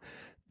now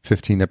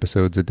 15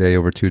 episodes a day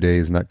over 2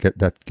 days, and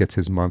that gets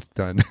his month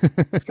done.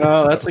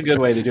 Oh, that's a good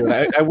way to do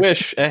it. I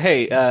wish,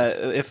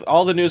 if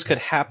all the news could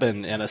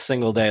happen in a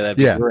single day, that'd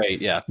be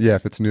great. Yeah. Yeah,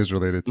 if it's news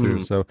related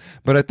too. So,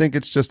 but I think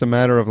it's just a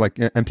matter of like,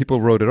 and people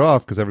wrote it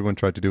off because everyone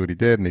tried to do what he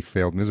did and they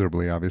failed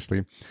miserably,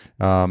 obviously.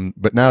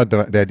 But now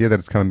the idea that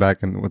it's coming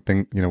back and what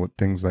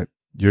things that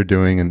you're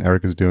doing and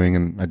Eric is doing,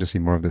 and I just see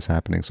more of this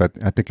happening. So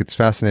I think it's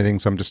fascinating.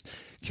 So I'm just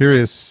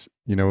curious,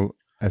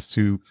 as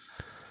to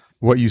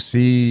what you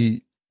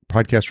see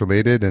podcast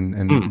related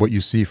and what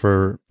you see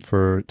for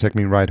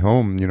TechMeme Ride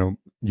Home,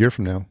 year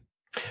from now.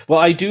 Well,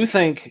 I do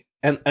think,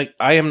 and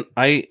I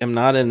am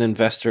not an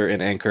investor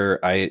in Anchor.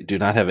 I do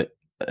not have it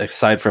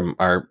aside from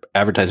our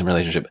advertising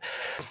relationship.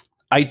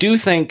 I do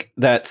think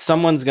that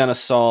someone's going to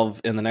solve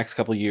in the next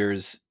couple of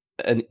years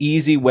an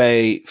easy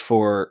way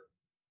for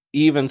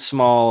even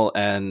small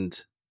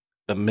and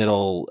the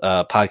middle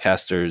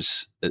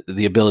podcasters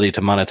the ability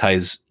to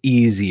monetize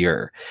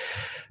easier.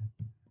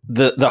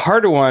 The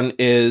harder one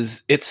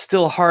is it's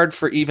still hard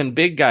for even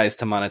big guys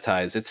to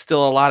monetize. It's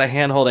still a lot of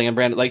hand-holding and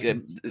brand.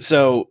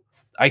 So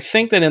I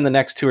think that in the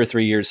next 2 or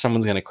 3 years,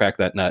 someone's going to crack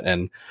that nut,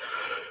 and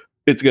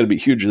it's going to be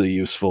hugely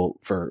useful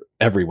for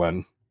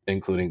everyone,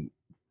 including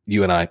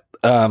you and I.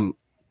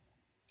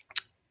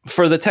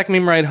 For the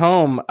TechMeme Ride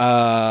Home,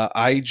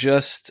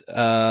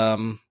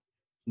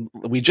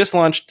 we just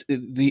launched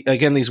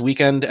these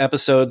weekend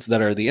episodes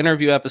that are the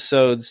interview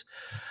episodes.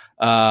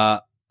 I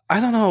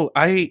don't know.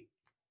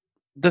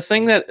 The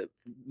thing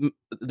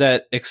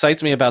that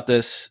excites me about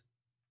this,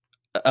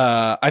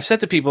 I've said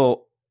to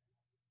people,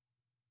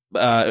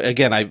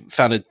 again, I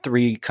founded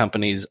 3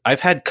 companies.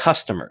 I've had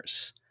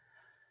customers.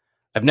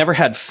 I've never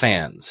had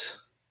fans.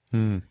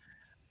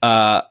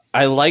 I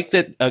like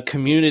that a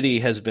community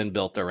has been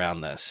built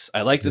around this.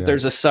 I like that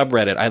there's a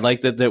subreddit. I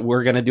like that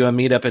we're going to do a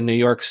meetup in New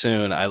York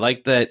soon. I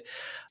like that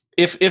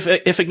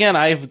if again,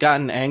 I've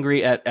gotten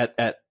angry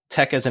at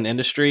tech as an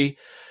industry,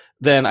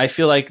 then I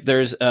feel like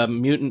there's a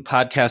mutant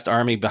podcast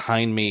army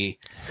behind me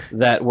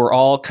that we're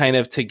all kind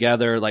of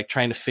together, like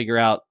trying to figure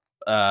out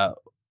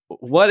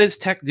what is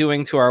tech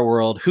doing to our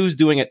world, who's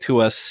doing it to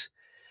us,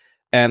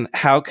 and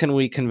how can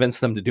we convince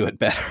them to do it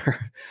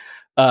better.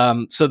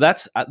 So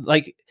that's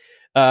like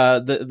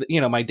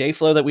my day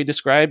flow that we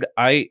described.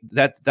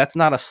 That's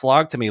not a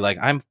slog to me. Like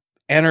I'm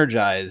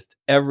energized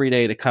every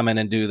day to come in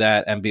and do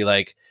that and be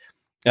like,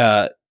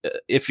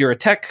 if you're a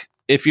tech.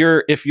 If you're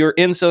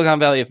in Silicon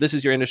Valley, if this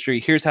is your industry,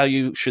 here's how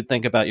you should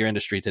think about your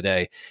industry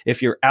today.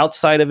 If you're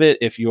outside of it,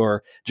 if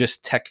you're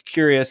just tech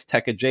curious,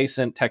 tech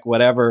adjacent, tech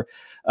whatever,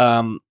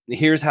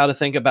 here's how to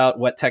think about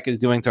what tech is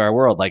doing to our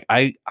world. Like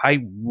I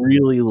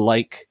really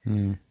like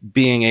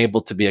being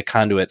able to be a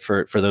conduit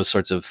for those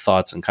sorts of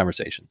thoughts and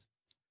conversations.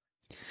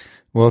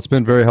 Well, it's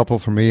been very helpful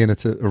for me, and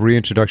it's a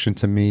reintroduction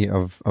to me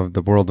of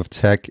the world of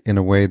tech in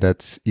a way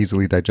that's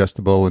easily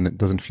digestible and it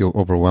doesn't feel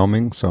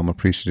overwhelming. So I'm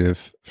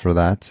appreciative for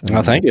that.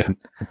 Oh, thank you.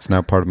 It's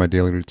now part of my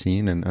daily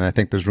routine, and I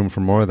think there's room for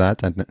more of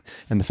that. And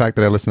the fact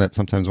that I listen at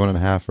sometimes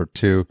 1.5 or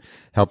 2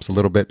 helps a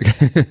little bit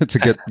to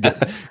get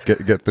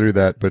through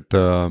that. But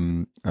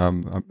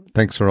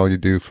thanks for all you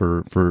do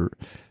for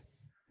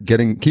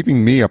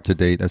keeping me up to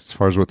date as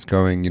far as what's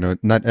going.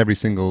 Not every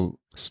single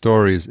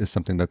story is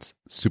something that's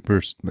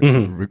super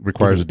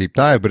requires a deep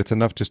dive, but it's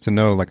enough just to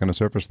know, like on a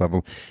surface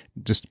level,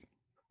 just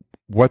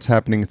what's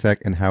happening in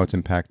tech and how it's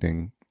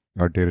impacting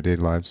our day-to-day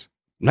lives.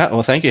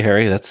 Well, thank you,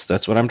 Harry.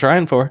 That's what I'm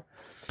trying for.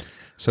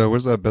 So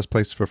where's the best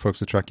place for folks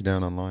to track you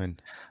down online?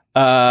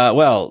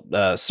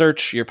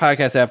 Search your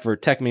podcast app for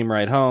Tech Meme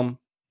Ride Home.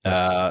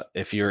 Yes.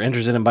 If you're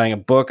interested in buying a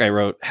book, I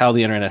wrote How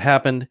the Internet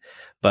Happened,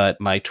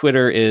 but my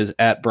Twitter is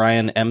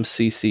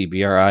 @BrianMCC,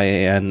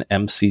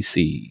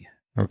 BrianMCC.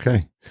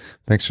 Okay.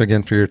 Thanks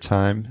again for your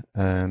time,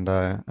 and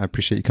I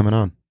appreciate you coming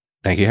on.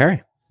 Thank you,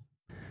 Harry.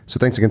 So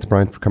thanks again to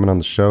Brian for coming on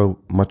the show.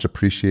 Much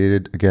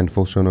appreciated. Again,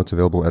 full show notes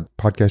available at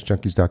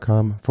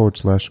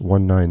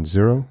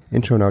podcastjunkies.com/190.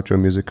 Intro and outro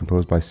music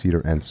composed by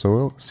Cedar and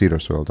Soil,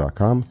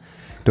 cedarsoil.com.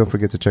 Don't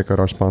forget to check out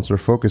our sponsor,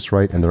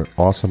 Focusrite, and their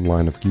awesome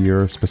line of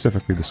gear,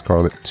 specifically the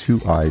Scarlett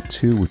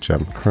 2i2, which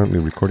I'm currently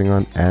recording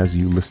on as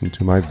you listen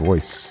to my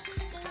voice.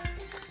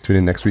 Tune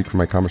in next week for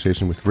my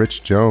conversation with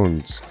Rich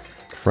Jones,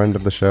 friend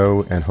of the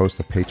show and host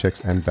of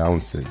Paychecks and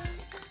Balances.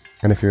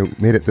 And if you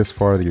made it this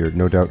far, you're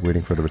no doubt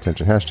waiting for the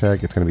retention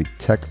hashtag. It's going to be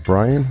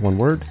TechBrian, one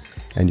word,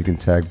 and you can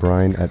tag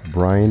Brian at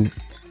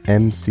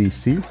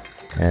BrianMCC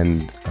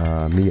and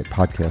me at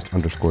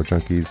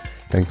podcast_junkies.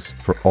 Thanks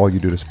for all you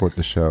do to support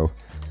the show.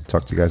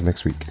 Talk to you guys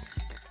next week.